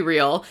faithfulness to be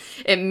real,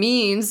 it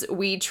means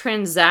we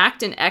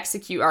transact and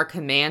execute our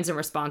commands and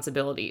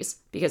responsibilities,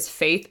 because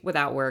faith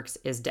without works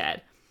is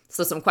dead.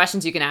 So some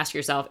questions you can ask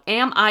yourself: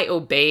 am I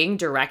obeying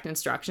direct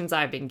instructions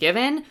I've been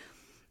given?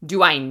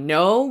 Do I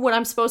know what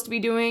I'm supposed to be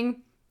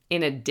doing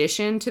in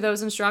addition to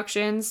those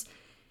instructions?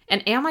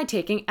 And am I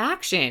taking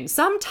action?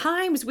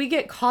 Sometimes we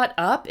get caught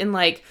up in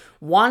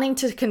wanting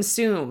to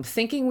consume,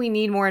 thinking we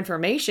need more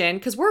information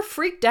because we're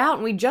freaked out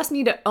and we just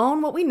need to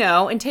own what we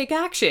know and take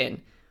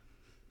action.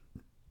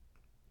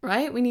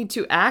 Right? We need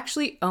to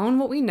actually own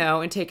what we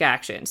know and take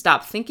action.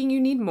 Stop thinking you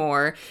need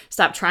more.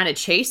 Stop trying to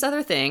chase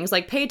other things.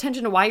 Pay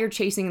attention to why you're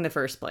chasing in the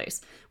first place.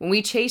 When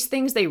we chase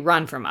things, they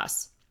run from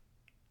us.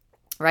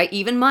 Right?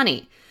 Even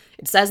money.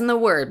 It says in the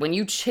word, when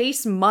you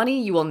chase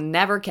money, you will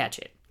never catch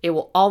it. It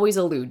will always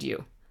elude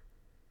you.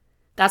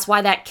 That's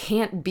why that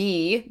can't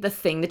be the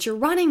thing that you're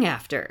running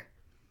after.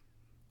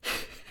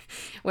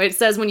 When it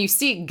says when you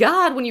seek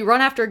God, when you run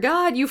after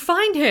God, you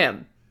find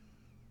him.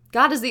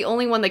 God is the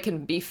only one that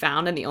can be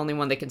found and the only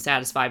one that can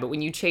satisfy. But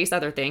when you chase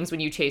other things, when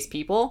you chase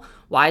people,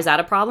 why is that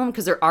a problem?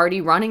 Because they're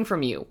already running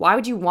from you. Why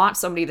would you want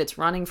somebody that's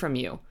running from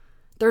you?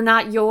 They're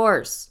not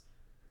yours.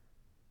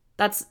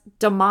 That's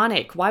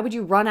demonic. Why would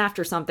you run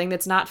after something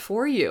that's not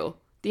for you?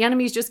 The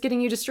enemy's just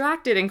getting you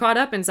distracted and caught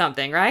up in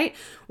something, right?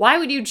 Why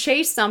would you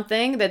chase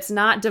something that's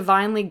not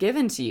divinely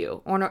given to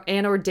you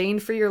and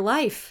ordained for your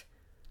life?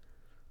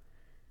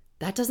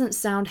 That doesn't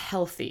sound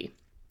healthy,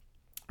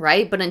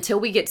 right? But until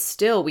we get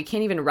still, we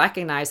can't even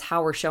recognize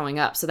how we're showing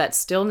up. So that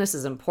stillness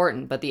is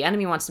important, but the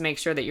enemy wants to make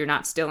sure that you're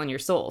not still in your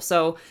soul.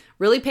 So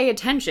really pay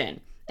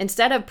attention.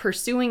 Instead of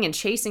pursuing and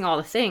chasing all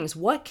the things,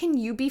 what can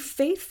you be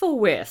faithful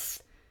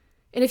with?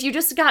 And if you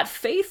just got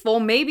faithful,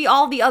 maybe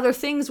all the other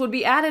things would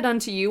be added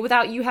unto you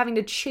without you having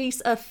to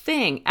chase a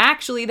thing.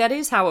 Actually, that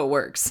is how it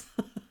works,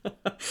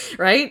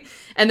 right?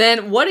 And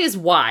then what is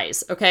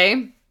wise,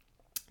 okay?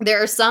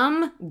 There are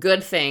some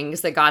good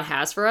things that God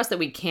has for us that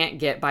we can't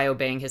get by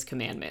obeying his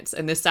commandments.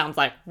 And this sounds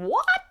like,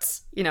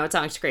 what? It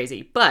sounds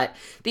crazy. But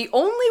the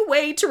only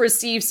way to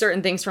receive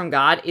certain things from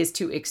God is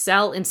to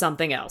excel in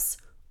something else.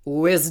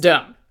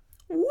 Wisdom.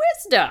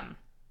 Wisdom.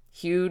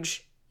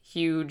 Huge,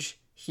 huge,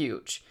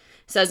 huge.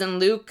 It says in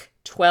Luke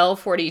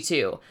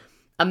 12:42,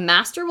 a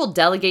master will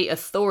delegate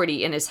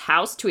authority in his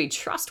house to a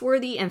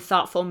trustworthy and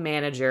thoughtful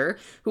manager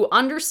who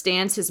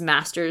understands his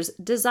master's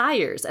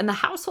desires, and the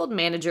household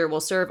manager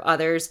will serve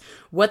others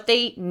what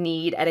they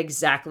need at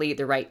exactly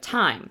the right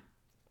time.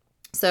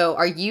 So,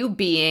 are you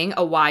being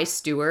a wise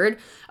steward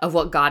of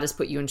what God has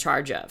put you in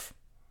charge of?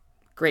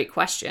 Great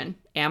question.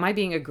 Am I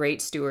being a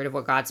great steward of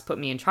what God's put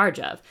me in charge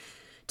of?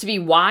 To be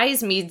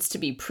wise means to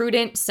be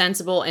prudent,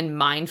 sensible, and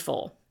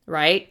mindful,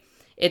 right?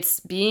 It's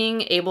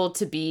being able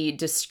to be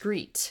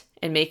discreet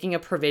and making a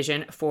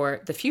provision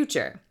for the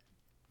future.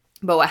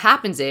 But what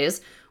happens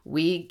is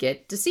we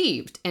get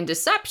deceived, and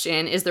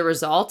deception is the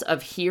result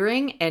of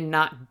hearing and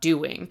not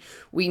doing.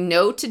 We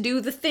know to do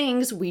the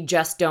things, we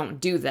just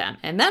don't do them.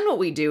 And then what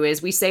we do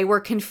is we say we're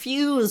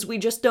confused, we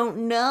just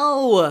don't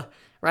know,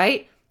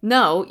 right?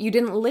 No, you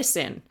didn't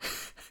listen.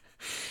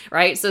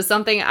 Right? So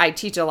something I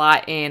teach a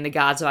lot in the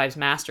God's Wives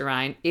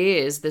Mastermind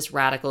is this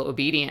radical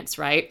obedience,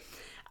 right?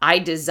 I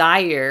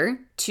desire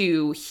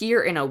to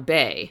hear and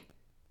obey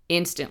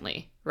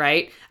instantly,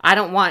 right? I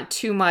don't want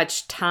too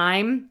much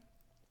time.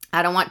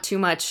 I don't want too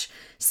much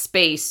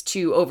space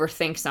to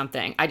overthink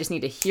something. I just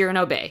need to hear and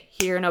obey,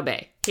 hear and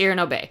obey, hear and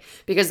obey,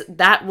 because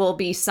that will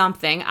be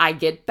something I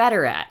get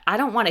better at. I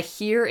don't want to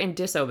hear and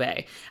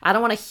disobey. I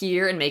don't want to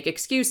hear and make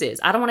excuses.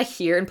 I don't want to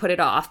hear and put it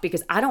off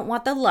because I don't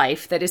want the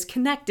life that is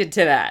connected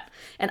to that.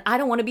 And I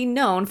don't want to be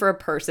known for a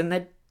person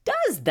that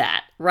does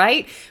that,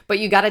 right? But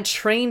you got to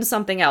train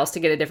something else to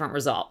get a different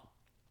result.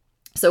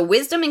 So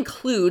wisdom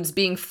includes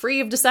being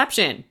free of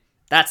deception.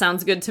 That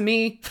sounds good to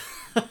me.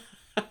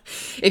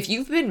 If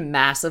you've been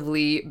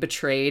massively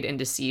betrayed and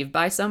deceived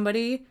by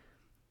somebody,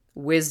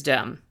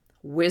 wisdom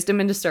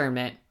and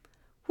discernment.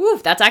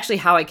 Whew, that's actually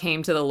how I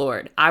came to the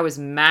Lord. I was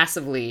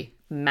massively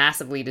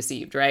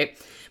deceived, right?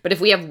 But if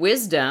we have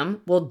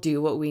wisdom, we'll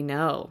do what we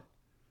know.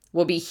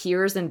 We'll be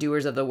hearers and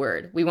doers of the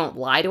word. We won't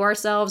lie to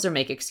ourselves or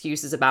make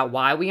excuses about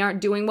why we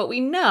aren't doing what we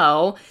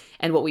know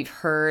and what we've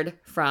heard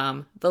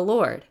from the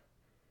Lord.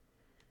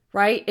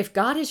 Right? If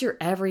God is your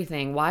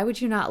everything, why would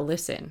you not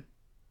listen?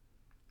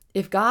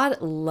 If God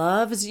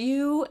loves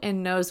you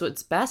and knows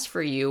what's best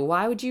for you,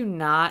 why would you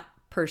not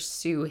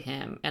pursue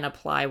him and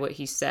apply what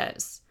he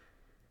says?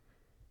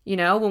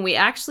 When we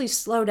actually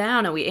slow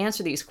down and we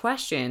answer these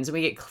questions and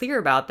we get clear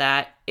about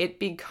that,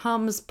 it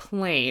becomes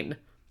plain.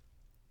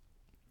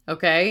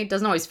 Okay? It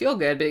doesn't always feel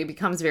good, but it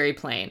becomes very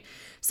plain.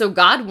 So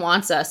God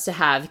wants us to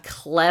have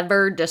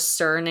clever,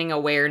 discerning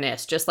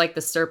awareness, just like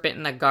the serpent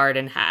in the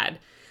garden had.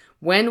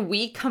 When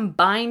we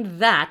combine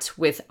that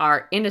with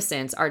our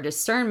innocence, our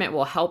discernment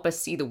will help us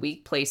see the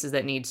weak places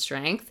that need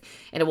strength,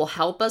 and it will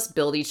help us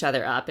build each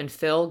other up and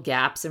fill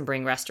gaps and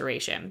bring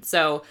restoration.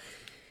 So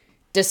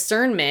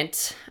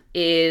discerning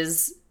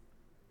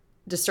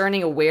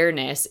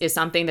awareness is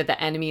something that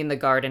the enemy in the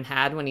garden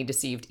had when he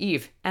deceived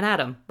Eve and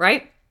Adam,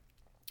 right?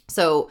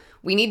 So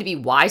we need to be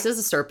wise as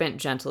a serpent,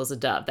 gentle as a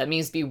dove. That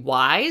means be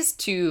wise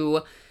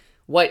to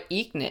what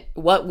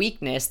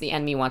weakness the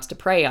enemy wants to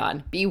prey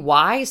on. Be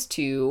wise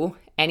to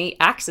any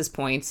access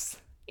points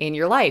in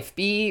your life.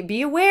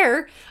 Be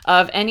aware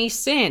of any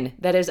sin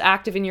that is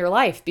active in your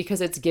life because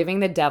it's giving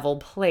the devil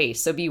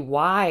place. So be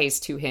wise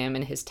to him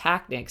and his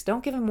tactics.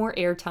 Don't give him more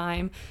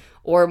airtime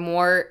or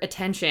more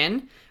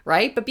attention,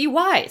 right? But be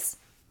wise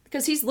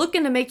because he's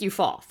looking to make you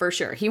fall for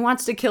sure. He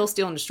wants to kill,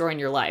 steal, and destroy in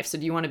your life. So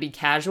do you want to be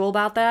casual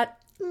about that?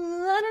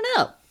 I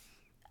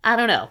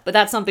don't know. But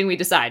that's something we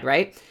decide,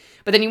 right?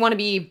 But then you want to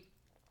be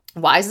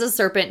wise as a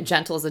serpent,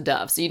 gentle as a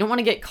dove. So you don't want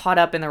to get caught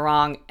up in the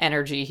wrong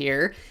energy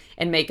here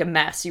and make a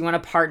mess. You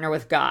want to partner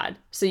with God.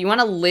 So you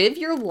want to live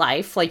your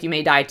life like you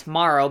may die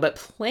tomorrow, but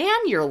plan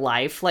your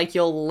life like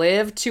you'll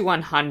live to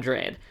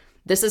 100.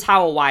 This is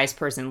how a wise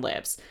person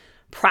lives.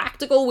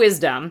 Practical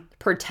wisdom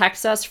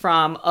protects us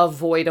from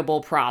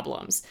avoidable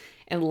problems.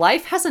 And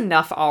life has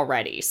enough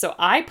already. So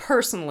I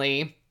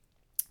personally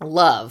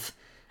love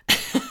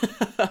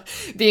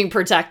being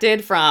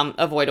protected from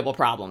avoidable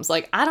problems.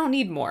 Like, I don't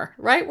need more,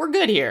 right? We're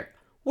good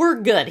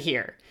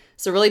here.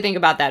 So really think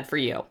about that for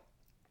you.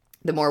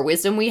 The more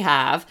wisdom we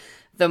have,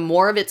 the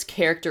more of its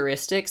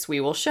characteristics we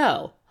will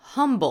show.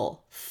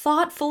 Humble,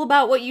 thoughtful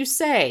about what you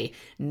say,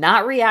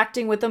 not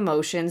reacting with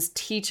emotions,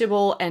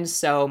 teachable, and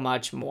so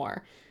much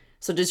more.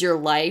 So does your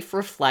life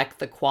reflect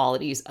the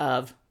qualities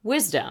of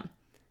wisdom?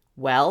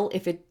 Well,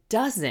 if it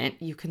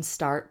doesn't, you can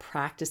start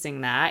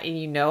practicing that and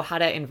you know how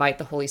to invite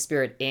the Holy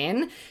Spirit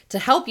in to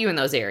help you in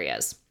those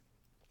areas.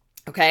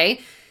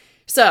 Okay?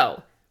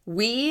 So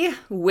we,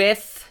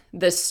 with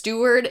the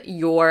Steward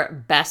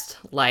Your Best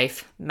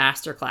Life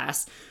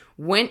Masterclass,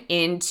 went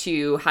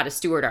into how to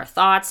steward our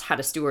thoughts, how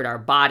to steward our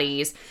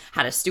bodies,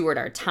 how to steward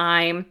our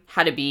time,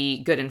 how to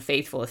be good and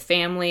faithful with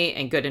family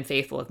and good and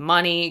faithful with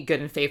money, good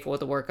and faithful with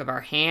the work of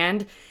our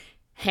hand.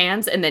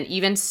 hands, and then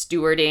even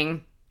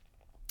stewarding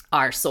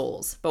our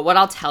souls. But what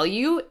I'll tell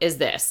you is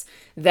this,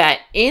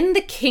 that in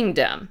the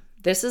kingdom,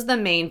 this is the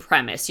main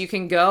premise. You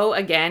can go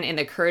again in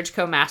the Courage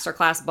Co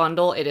Masterclass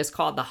bundle. It is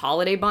called the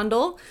Holiday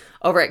Bundle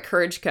over at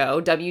Courage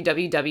Co,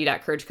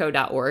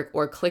 www.courageco.org,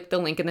 or click the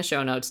link in the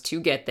show notes to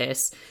get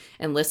this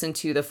and listen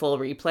to the full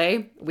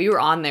replay. We were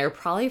on there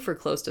probably for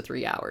close to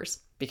 3 hours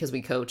because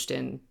we coached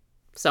and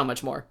so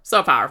much more.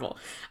 So powerful.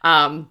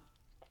 So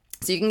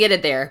you can get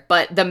it there.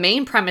 But the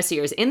main premise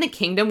here is in the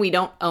kingdom, we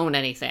don't own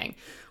anything.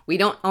 We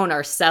don't own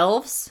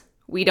ourselves.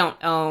 We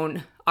don't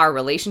own our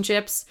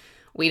relationships.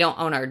 We don't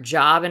own our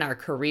job and our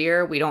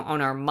career. We don't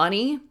own our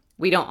money.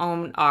 We don't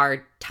own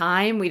our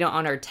time. We don't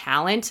own our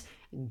talent.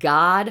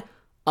 God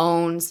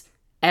owns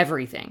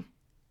everything.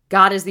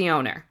 God is the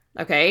owner.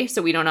 Okay?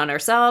 So we don't own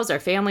ourselves, our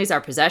families,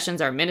 our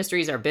possessions, our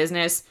ministries, our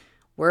business.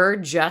 We're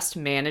just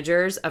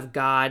managers of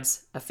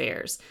God's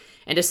affairs.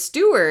 And a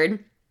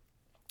steward,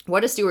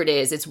 what a steward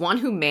is, it's one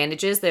who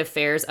manages the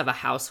affairs of a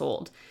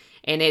household.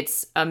 And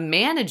it's a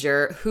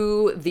manager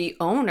who the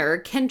owner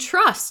can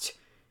trust,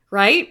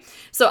 right?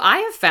 So I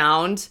have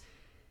found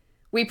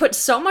we put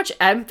so much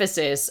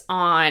emphasis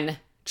on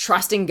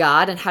trusting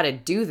God and how to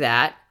do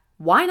that.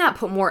 Why not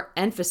put more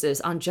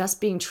emphasis on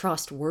just being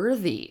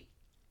trustworthy,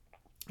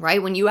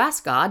 right? When you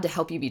ask God to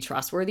help you be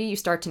trustworthy, you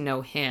start to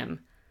know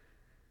him.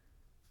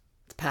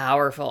 It's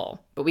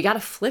powerful, but we got to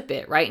flip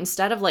it, right?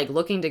 Instead of like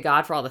looking to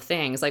God for all the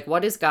things, like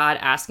what is God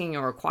asking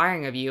or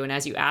requiring of you? And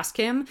as you ask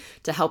him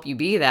to help you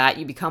be that,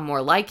 you become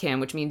more like him,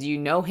 which means you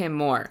know him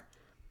more.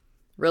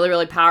 Really,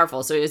 really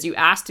powerful. So as you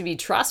ask to be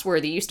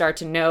trustworthy, you start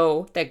to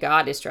know that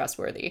God is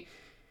trustworthy.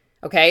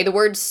 Okay, the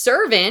word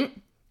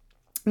servant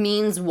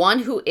means one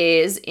who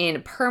is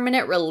in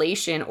permanent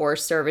relation or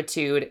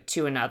servitude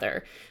to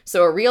another.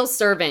 So a real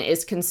servant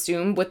is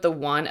consumed with the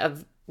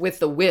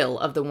will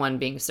of the one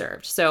being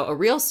served. So a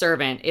real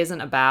servant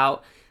isn't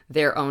about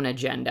their own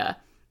agenda.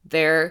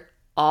 They're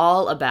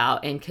all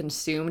about and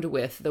consumed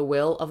with the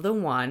will of the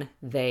one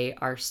they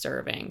are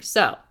serving.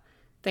 So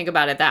think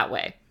about it that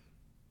way.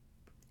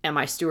 Am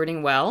I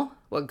stewarding well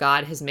what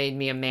God has made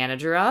me a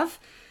manager of?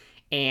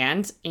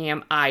 And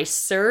am I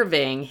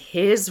serving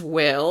his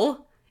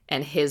will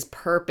and his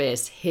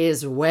purpose,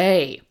 his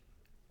way?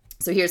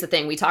 So here's the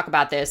thing. We talk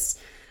about this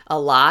a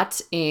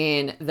lot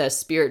in the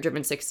Spirit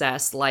Driven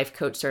Success Life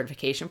Coach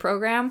Certification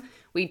Program.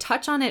 We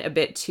touch on it a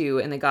bit too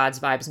in the God's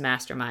Vibes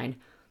Mastermind.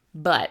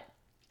 But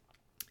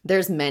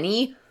there's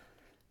many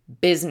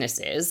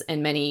businesses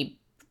and many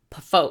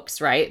folks,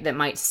 right, that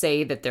might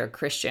say that they're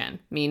Christian,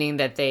 meaning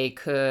that they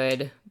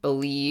could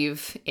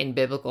believe in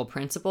biblical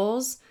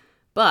principles,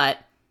 but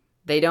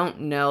they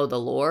don't know the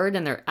Lord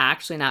and they're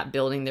actually not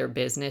building their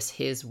business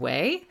his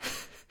way,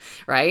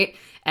 right?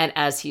 And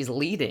as he's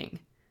leading,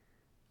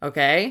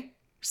 okay?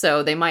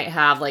 So they might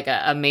have like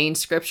a main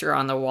scripture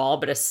on the wall,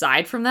 but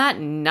aside from that,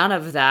 none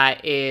of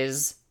that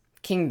is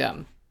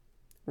kingdom.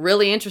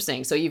 Really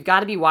interesting. So you've got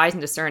to be wise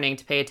and discerning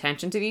to pay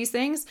attention to these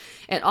things.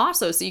 And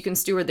also so you can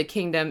steward the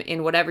kingdom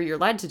in whatever you're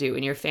led to do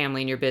in your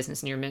family, in your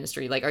business, in your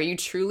ministry. Like, are you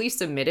truly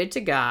submitted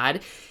to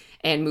God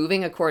and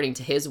moving according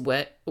to his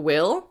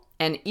will?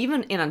 And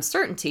even in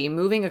uncertainty,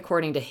 moving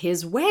according to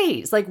his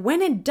ways. Like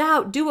when in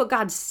doubt, do what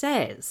God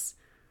says.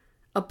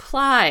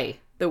 Apply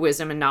the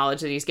wisdom and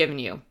knowledge that he's given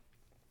you.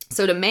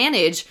 So to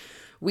manage,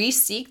 we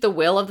seek the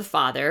will of the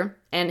Father,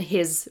 and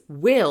his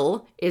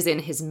will is in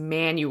his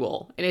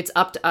manual. And it's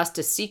up to us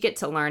to seek it,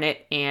 to learn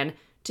it, and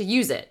to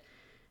use it.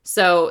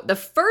 So the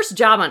first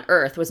job on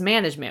earth was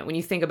management. When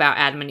you think about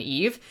Adam and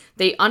Eve,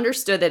 they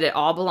understood that it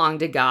all belonged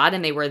to God,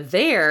 and they were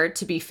there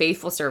to be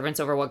faithful servants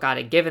over what God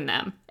had given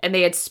them. And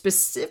they had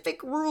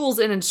specific rules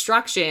and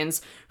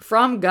instructions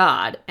from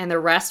God, and the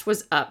rest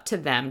was up to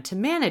them to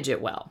manage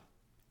it well.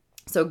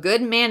 So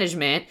good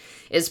management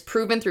is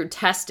proven through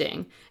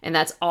testing, and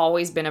that's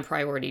always been a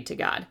priority to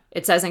God.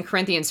 It says in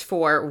Corinthians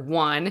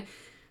 4:1,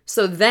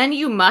 so then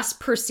you must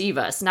perceive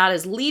us, not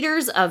as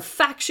leaders of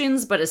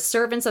factions, but as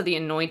servants of the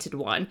Anointed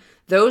One,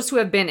 those who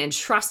have been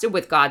entrusted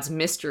with God's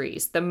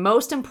mysteries. The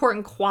most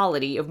important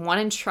quality of one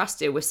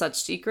entrusted with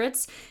such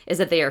secrets is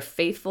that they are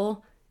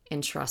faithful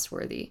and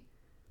trustworthy.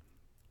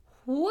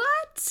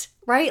 What?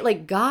 Right?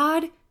 Like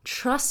God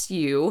trusts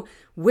you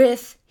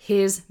with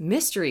his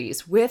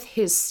mysteries, with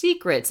his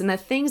secrets. And the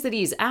things that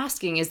he's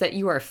asking is that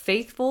you are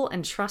faithful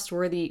and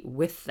trustworthy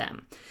with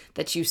them,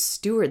 that you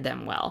steward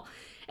them well.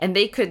 And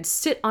they could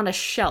sit on a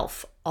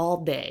shelf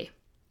all day.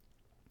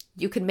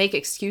 You could make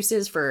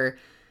excuses for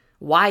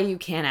why you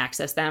can't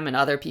access them and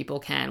other people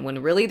can,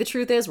 when really the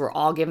truth is we're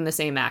all given the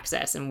same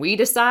access. And we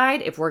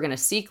decide if we're going to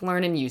seek,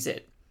 learn, and use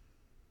it.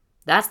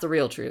 That's the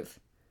real truth.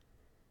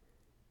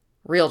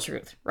 Real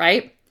truth,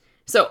 right?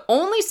 So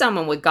only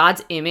someone with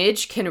God's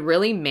image can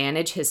really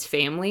manage his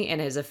family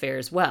and his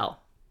affairs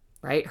well,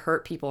 right?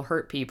 Hurt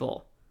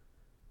people.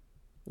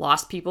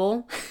 Lost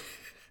people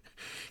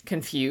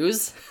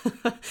confuse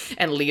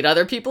and lead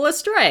other people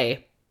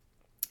astray.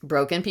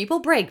 Broken people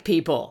break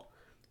people.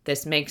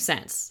 This makes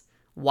sense.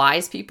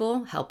 Wise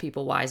people help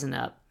people wisen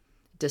up.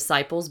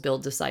 Disciples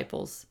build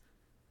disciples,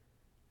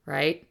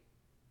 right?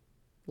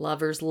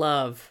 Lovers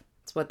love.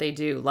 It's what they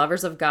do.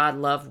 Lovers of God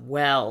love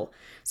well.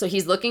 So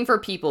he's looking for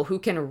people who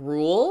can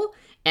rule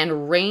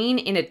and reign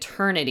in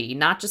eternity,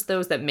 not just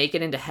those that make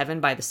it into heaven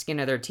by the skin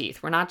of their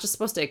teeth. We're not just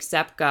supposed to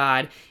accept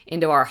God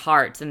into our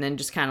hearts and then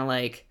just kind of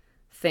like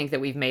think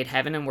that we've made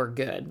heaven and we're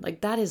good.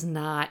 Like, that is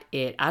not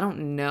it. I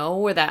don't know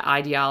where that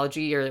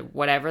ideology or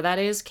whatever that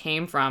is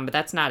came from, but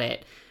that's not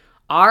it.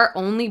 Our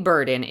only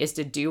burden is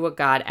to do what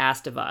God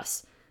asked of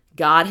us.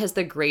 God has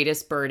the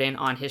greatest burden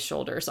on his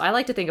shoulders. So I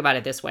like to think about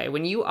it this way.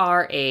 When you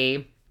are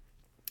a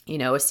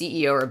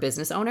CEO or a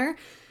business owner,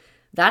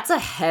 that's a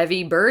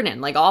heavy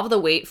burden. Like, all of the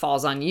weight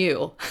falls on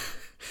you,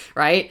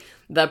 right?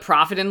 The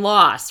profit and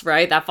loss,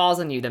 right? That falls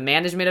on you. The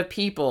management of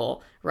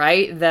people,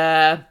 right?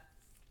 The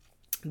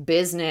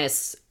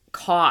business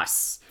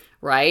costs,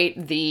 right?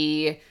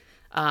 The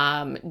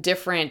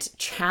different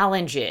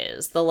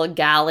challenges, the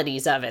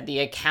legalities of it, the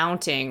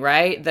accounting,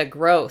 right? The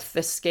growth,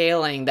 the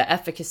scaling, the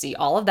efficacy,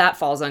 all of that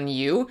falls on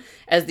you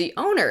as the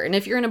owner. And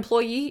if you're an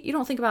employee, you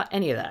don't think about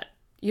any of that.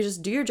 You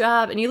just do your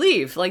job and you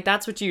leave. Like,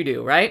 that's what you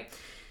do, right?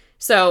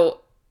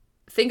 So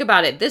think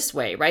about it this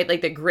way, right?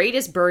 Like, the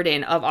greatest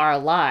burden of our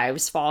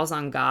lives falls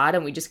on God,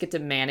 and we just get to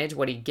manage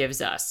what he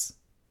gives us.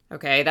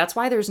 Okay? That's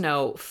why there's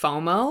no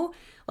FOMO.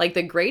 Like,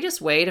 the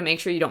greatest way to make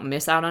sure you don't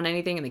miss out on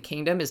anything in the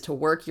kingdom is to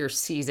work your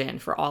season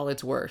for all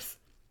it's worth.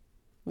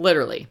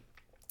 Literally.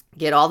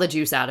 Get all the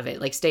juice out of it.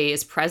 Like, stay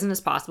as present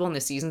as possible in the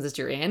seasons that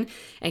you're in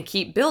and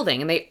keep building.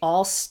 And they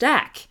all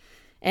stack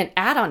and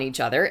add on each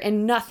other,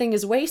 and nothing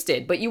is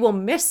wasted. But you will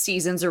miss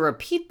seasons or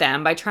repeat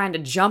them by trying to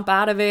jump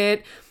out of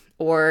it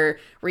or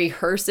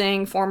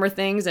rehearsing former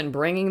things and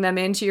bringing them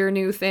into your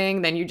new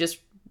thing. Then you just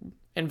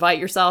invite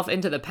yourself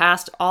into the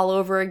past all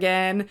over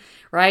again,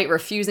 right?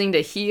 Refusing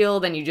to heal,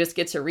 then you just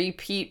get to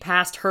repeat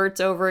past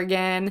hurts over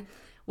again.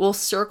 We'll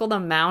circle the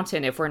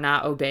mountain if we're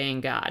not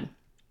obeying God.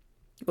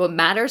 What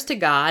matters to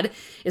God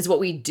is what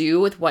we do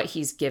with what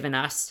he's given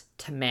us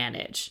to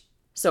manage.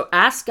 So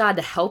ask God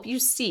to help you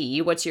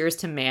see what's yours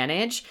to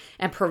manage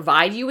and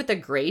provide you with the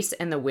grace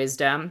and the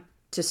wisdom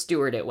to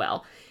steward it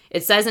well.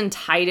 It says in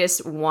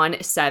Titus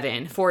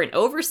 1:7, "For an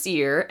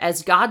overseer,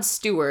 as God's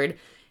steward,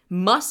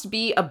 must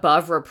be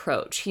above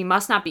reproach. He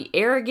must not be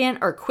arrogant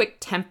or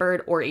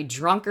quick-tempered or a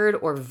drunkard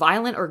or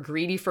violent or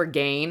greedy for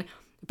gain,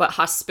 but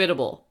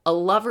hospitable, a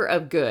lover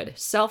of good,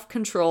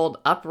 self-controlled,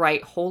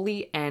 upright,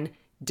 holy, and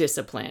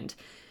disciplined."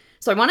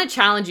 So I want to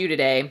challenge you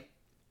today.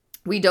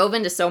 We dove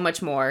into so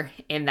much more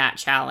in that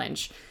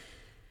challenge,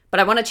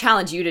 but I want to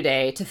challenge you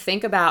today to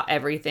think about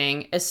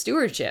everything as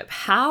stewardship.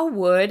 How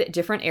would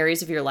different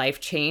areas of your life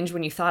change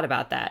when you thought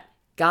about that?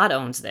 God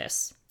owns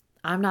this.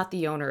 I'm not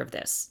the owner of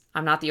this.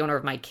 I'm not the owner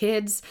of my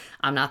kids.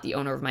 I'm not the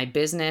owner of my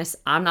business.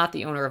 I'm not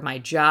the owner of my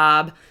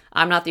job.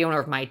 I'm not the owner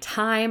of my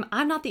time.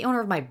 I'm not the owner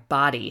of my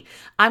body.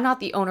 I'm not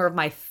the owner of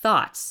my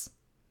thoughts.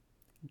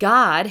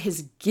 God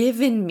has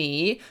given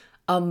me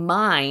a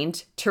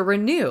mind to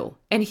renew,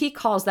 and he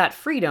calls that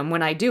freedom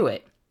when I do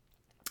it,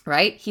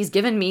 right? He's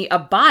given me a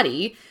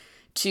body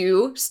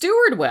to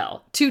steward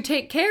well, to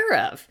take care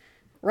of,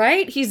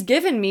 right? He's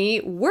given me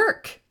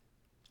work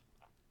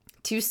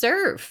to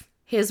serve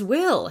his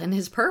will and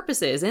his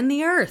purposes in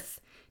the earth,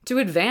 to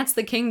advance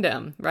the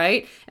kingdom,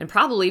 right? And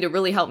probably to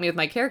really help me with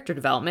my character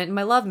development and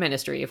my love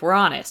ministry, if we're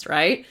honest,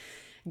 right?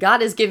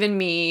 God has given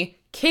me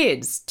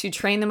kids to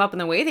train them up in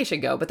the way they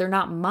should go, but they're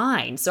not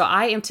mine. So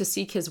I am to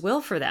seek his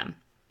will for them.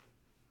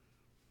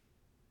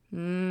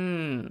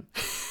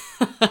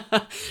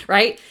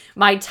 Right?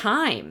 My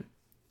time.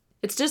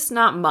 It's just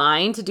not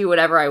mine to do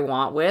whatever I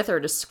want with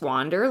or to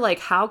squander. Like,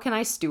 how can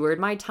I steward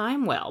my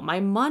time well? My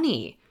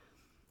money.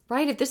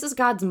 Right? If this is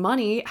God's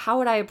money, how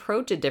would I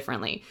approach it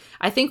differently?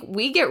 I think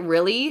we get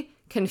really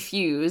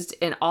confused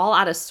and all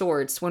out of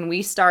sorts when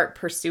we start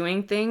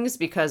pursuing things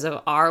because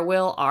of our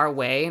will, our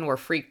way, and we're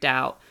freaked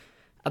out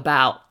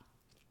about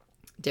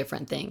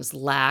different things,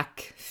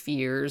 lack,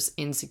 fears,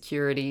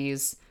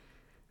 insecurities,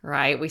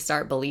 right? We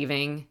start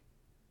believing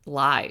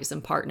lies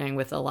and partnering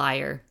with a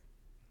liar.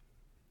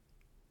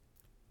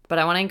 But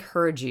I want to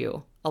encourage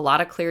you, a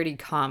lot of clarity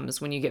comes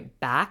when you get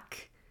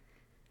back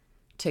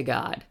to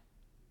God.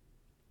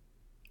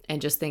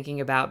 And just thinking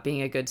about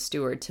being a good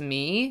steward. To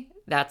me,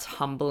 that's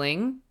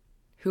humbling.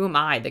 Who am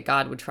I that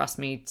God would trust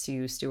me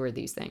to steward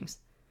these things?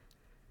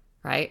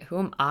 Right? Who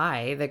am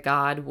I that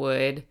God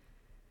would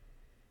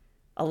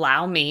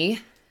allow me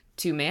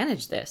to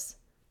manage this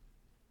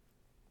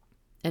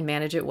and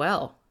manage it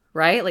well?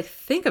 Right? Like,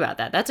 think about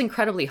that. That's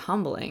incredibly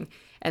humbling.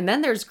 And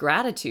then there's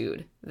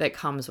gratitude that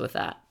comes with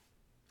that.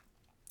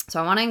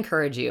 So I want to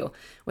encourage you.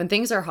 When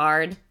things are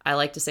hard, I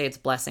like to say it's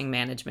blessing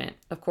management.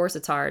 Of course,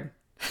 it's hard.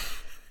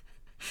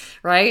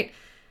 Right?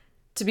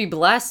 To be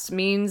blessed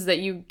means that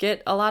you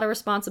get a lot of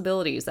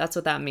responsibilities. That's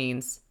what that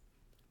means.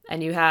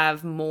 And you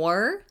have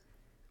more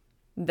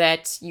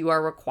that you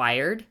are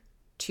required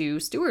to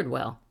steward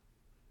well.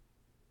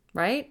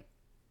 Right?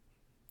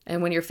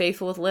 And when you're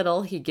faithful with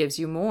little, he gives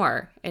you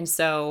more. And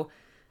so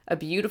a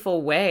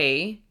beautiful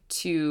way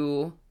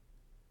to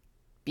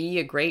be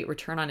a great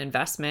return on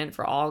investment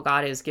for all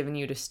God has given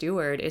you to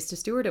steward is to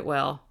steward it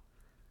well.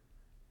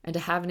 and to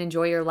have and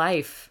enjoy your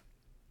life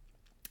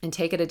and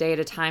take it a day at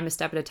a time, a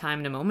step at a time,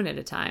 and a moment at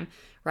a time,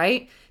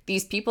 right?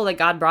 These people that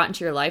God brought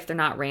into your life, they're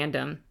not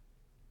random.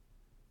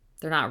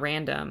 They're not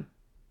random.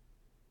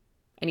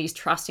 And he's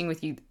trusting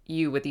with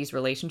you with these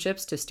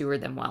relationships to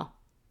steward them well.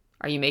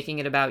 Are you making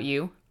it about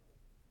you?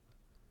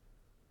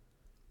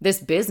 This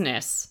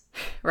business,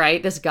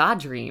 right? This God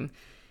dream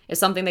is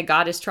something that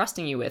God is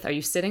trusting you with. Are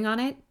you sitting on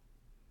it?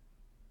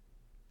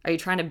 Are you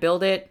trying to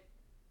build it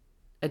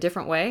a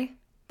different way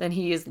than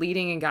he is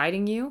leading and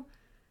guiding you?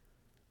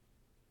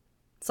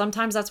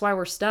 Sometimes that's why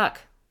we're stuck.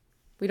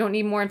 We don't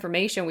need more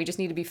information. We just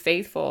need to be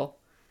faithful.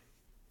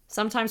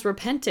 Sometimes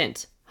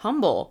repentant,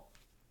 humble.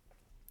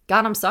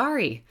 God, I'm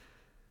sorry.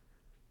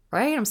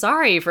 Right? I'm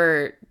sorry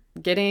for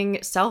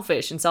getting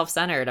selfish and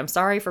self-centered. I'm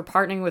sorry for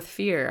partnering with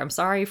fear. I'm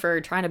sorry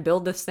for trying to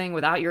build this thing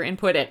without your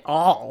input at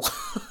all.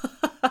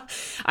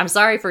 I'm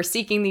sorry for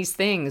seeking these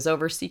things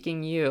over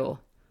seeking you.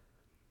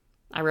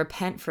 I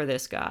repent for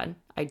this, God.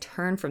 I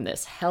turn from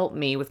this. Help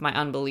me with my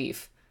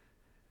unbelief.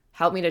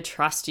 Help me to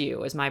trust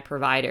you as my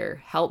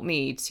provider. Help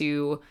me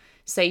to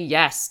say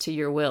yes to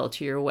your will,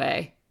 to your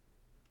way.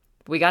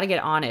 We got to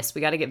get honest.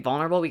 We got to get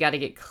vulnerable. We got to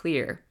get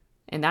clear.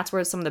 And that's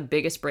where some of the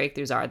biggest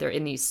breakthroughs are. They're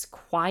in these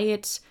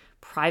quiet,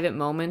 private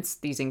moments,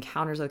 these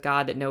encounters with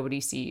God that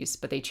nobody sees,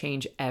 but they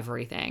change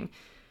everything.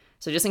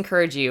 So just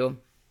encourage you,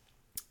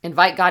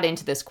 invite God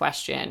into this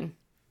question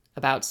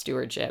about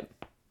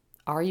stewardship.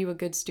 Are you a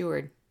good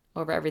steward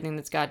over everything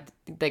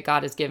that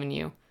God has given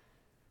you?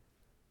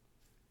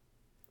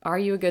 Are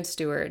you a good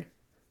steward?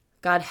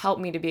 God, help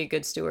me to be a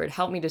good steward.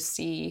 Help me to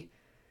see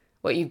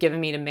what you've given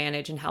me to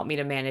manage and help me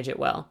to manage it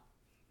well.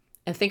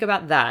 And think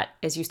about that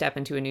as you step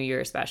into a new year,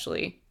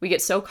 especially. We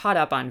get so caught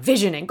up on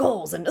vision and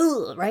goals and,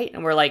 right?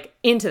 And we're like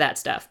into that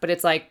stuff. But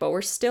it's like, but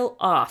we're still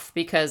off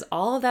because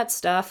all of that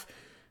stuff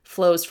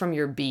flows from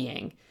your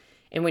being.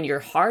 And when your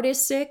heart is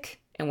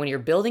sick and when you're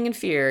building in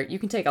fear, you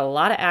can take a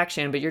lot of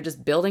action, but you're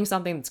just building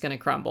something that's going to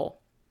crumble.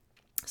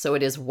 So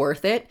it is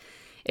worth it.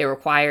 It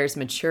requires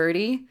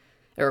maturity.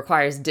 It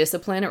requires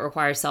discipline. It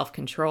requires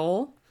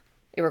self-control.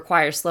 It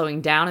requires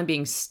slowing down and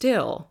being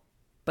still.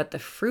 But the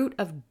fruit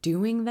of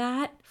doing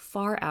that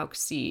far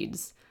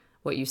exceeds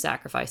what you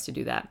sacrifice to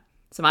do that.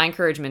 So my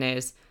encouragement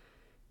is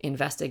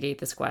investigate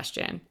this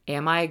question.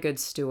 Am I a good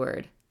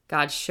steward?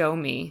 God, show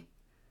me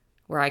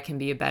where I can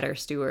be a better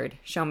steward.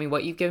 Show me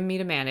what you've given me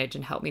to manage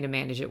and help me to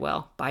manage it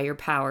well by your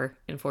power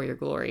and for your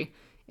glory.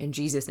 In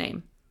Jesus'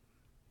 name,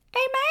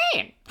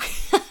 amen.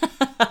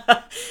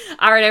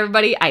 All right,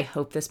 everybody. I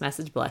hope this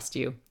message blessed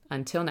you.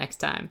 Until next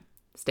time,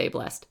 stay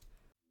blessed.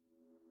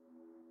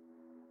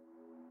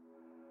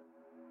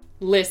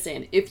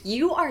 Listen, if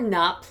you are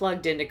not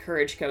plugged into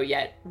Courage Co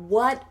yet,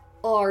 what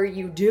are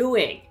you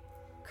doing?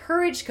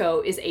 Courage Co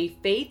is a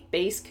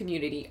faith-based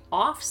community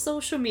off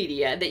social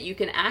media that you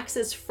can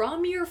access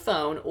from your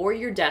phone or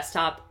your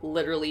desktop,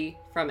 literally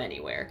from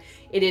anywhere.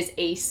 It is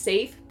a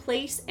safe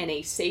place and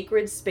a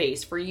sacred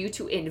space for you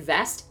to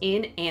invest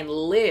in and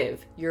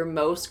live your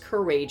most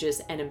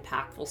courageous and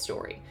impactful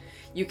story.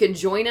 You can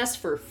join us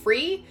for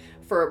free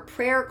for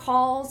prayer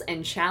calls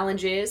and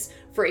challenges,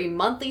 for a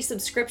monthly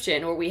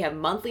subscription where we have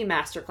monthly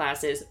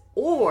masterclasses,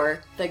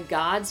 or the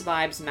God's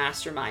Vibes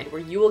Mastermind,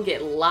 where you will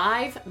get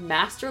live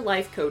master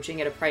life coaching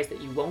at a price that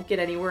you won't get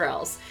anywhere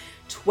else.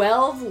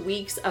 12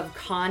 weeks of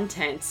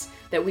content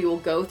that we will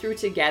go through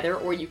together,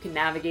 or you can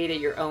navigate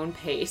at your own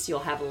pace. You'll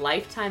have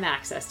lifetime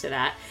access to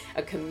that.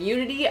 A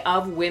community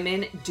of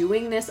women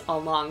doing this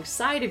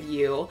alongside of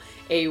you,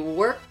 a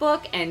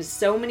workbook, and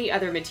so many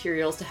other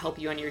materials to help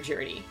you on your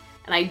journey.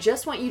 And I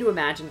just want you to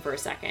imagine for a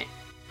second,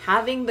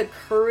 having the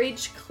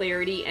courage,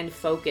 clarity, and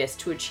focus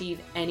to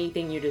achieve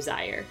anything you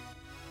desire.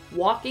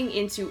 Walking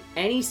into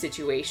any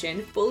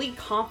situation fully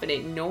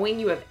confident, knowing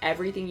you have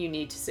everything you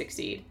need to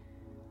succeed.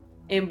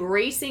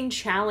 Embracing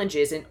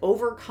challenges and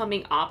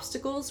overcoming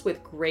obstacles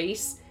with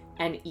grace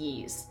and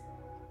ease.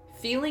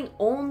 Feeling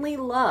only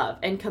love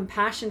and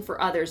compassion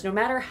for others, no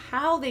matter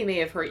how they may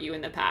have hurt you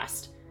in the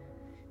past.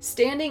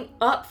 Standing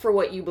up for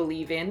what you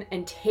believe in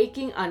and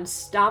taking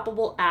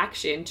unstoppable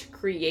action to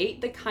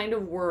create the kind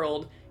of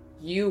world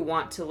you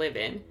want to live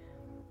in.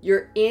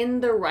 You're in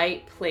the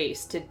right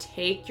place to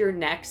take your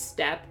next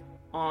step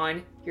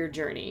on your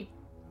journey.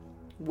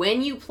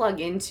 When you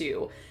plug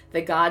into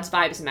the God's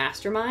Vibes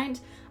Mastermind,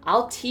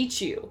 I'll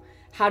teach you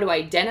how to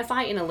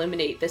identify and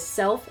eliminate the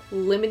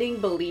self-limiting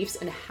beliefs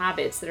and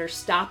habits that are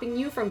stopping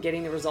you from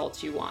getting the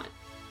results you want.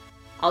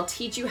 I'll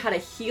teach you how to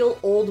heal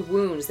old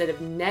wounds that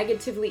have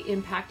negatively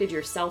impacted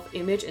your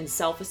self-image and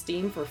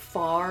self-esteem for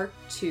far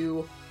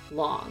too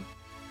long.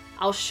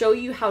 I'll show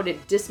you how to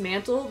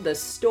dismantle the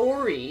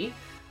story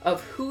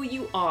of who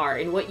you are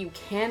and what you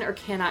can or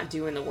cannot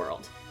do in the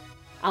world.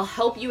 I'll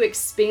help you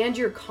expand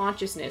your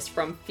consciousness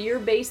from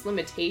fear-based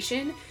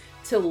limitation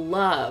to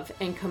love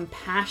and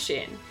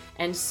compassion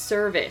and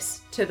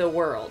service to the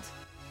world.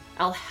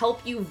 I'll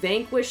help you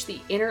vanquish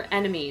the inner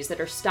enemies that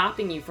are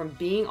stopping you from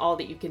being all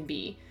that you can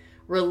be.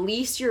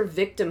 Release your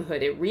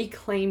victimhood and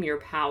reclaim your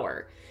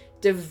power.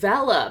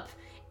 Develop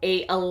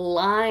a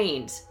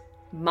aligned,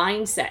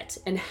 mindset,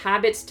 and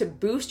habits to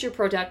boost your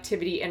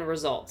productivity and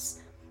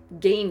results.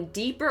 Gain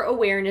deeper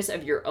awareness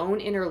of your own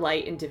inner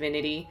light and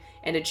divinity,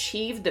 and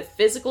achieve the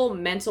physical,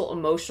 mental,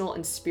 emotional,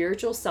 and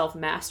spiritual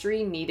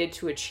self-mastery needed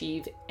to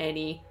achieve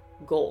any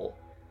goal.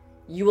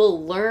 You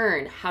will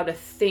learn how to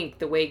think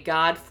the way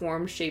God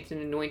formed, shaped,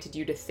 and anointed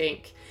you to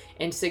think,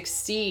 and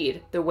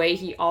succeed the way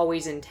He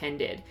always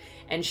intended,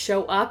 and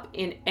show up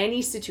in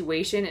any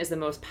situation as the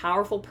most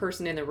powerful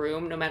person in the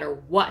room, no matter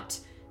what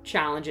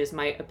challenges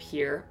might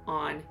appear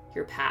on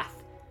your path.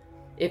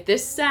 If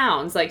this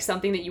sounds like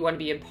something that you want to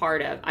be a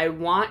part of, I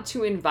want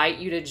to invite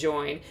you to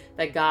join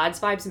the God's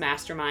Vibes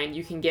Mastermind.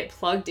 You can get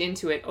plugged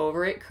into it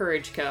over at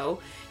Courage Co.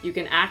 You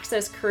can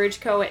access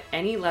Courage Co at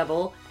any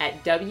level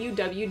at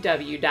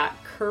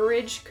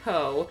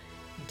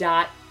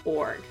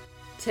www.courageco.org.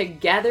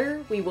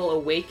 Together, we will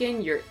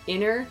awaken your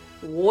inner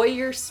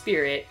warrior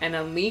spirit and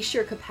unleash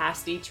your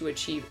capacity to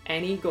achieve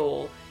any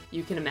goal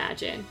you can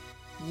imagine.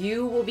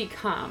 You will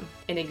become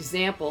an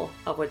example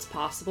of what's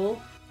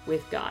possible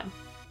with God.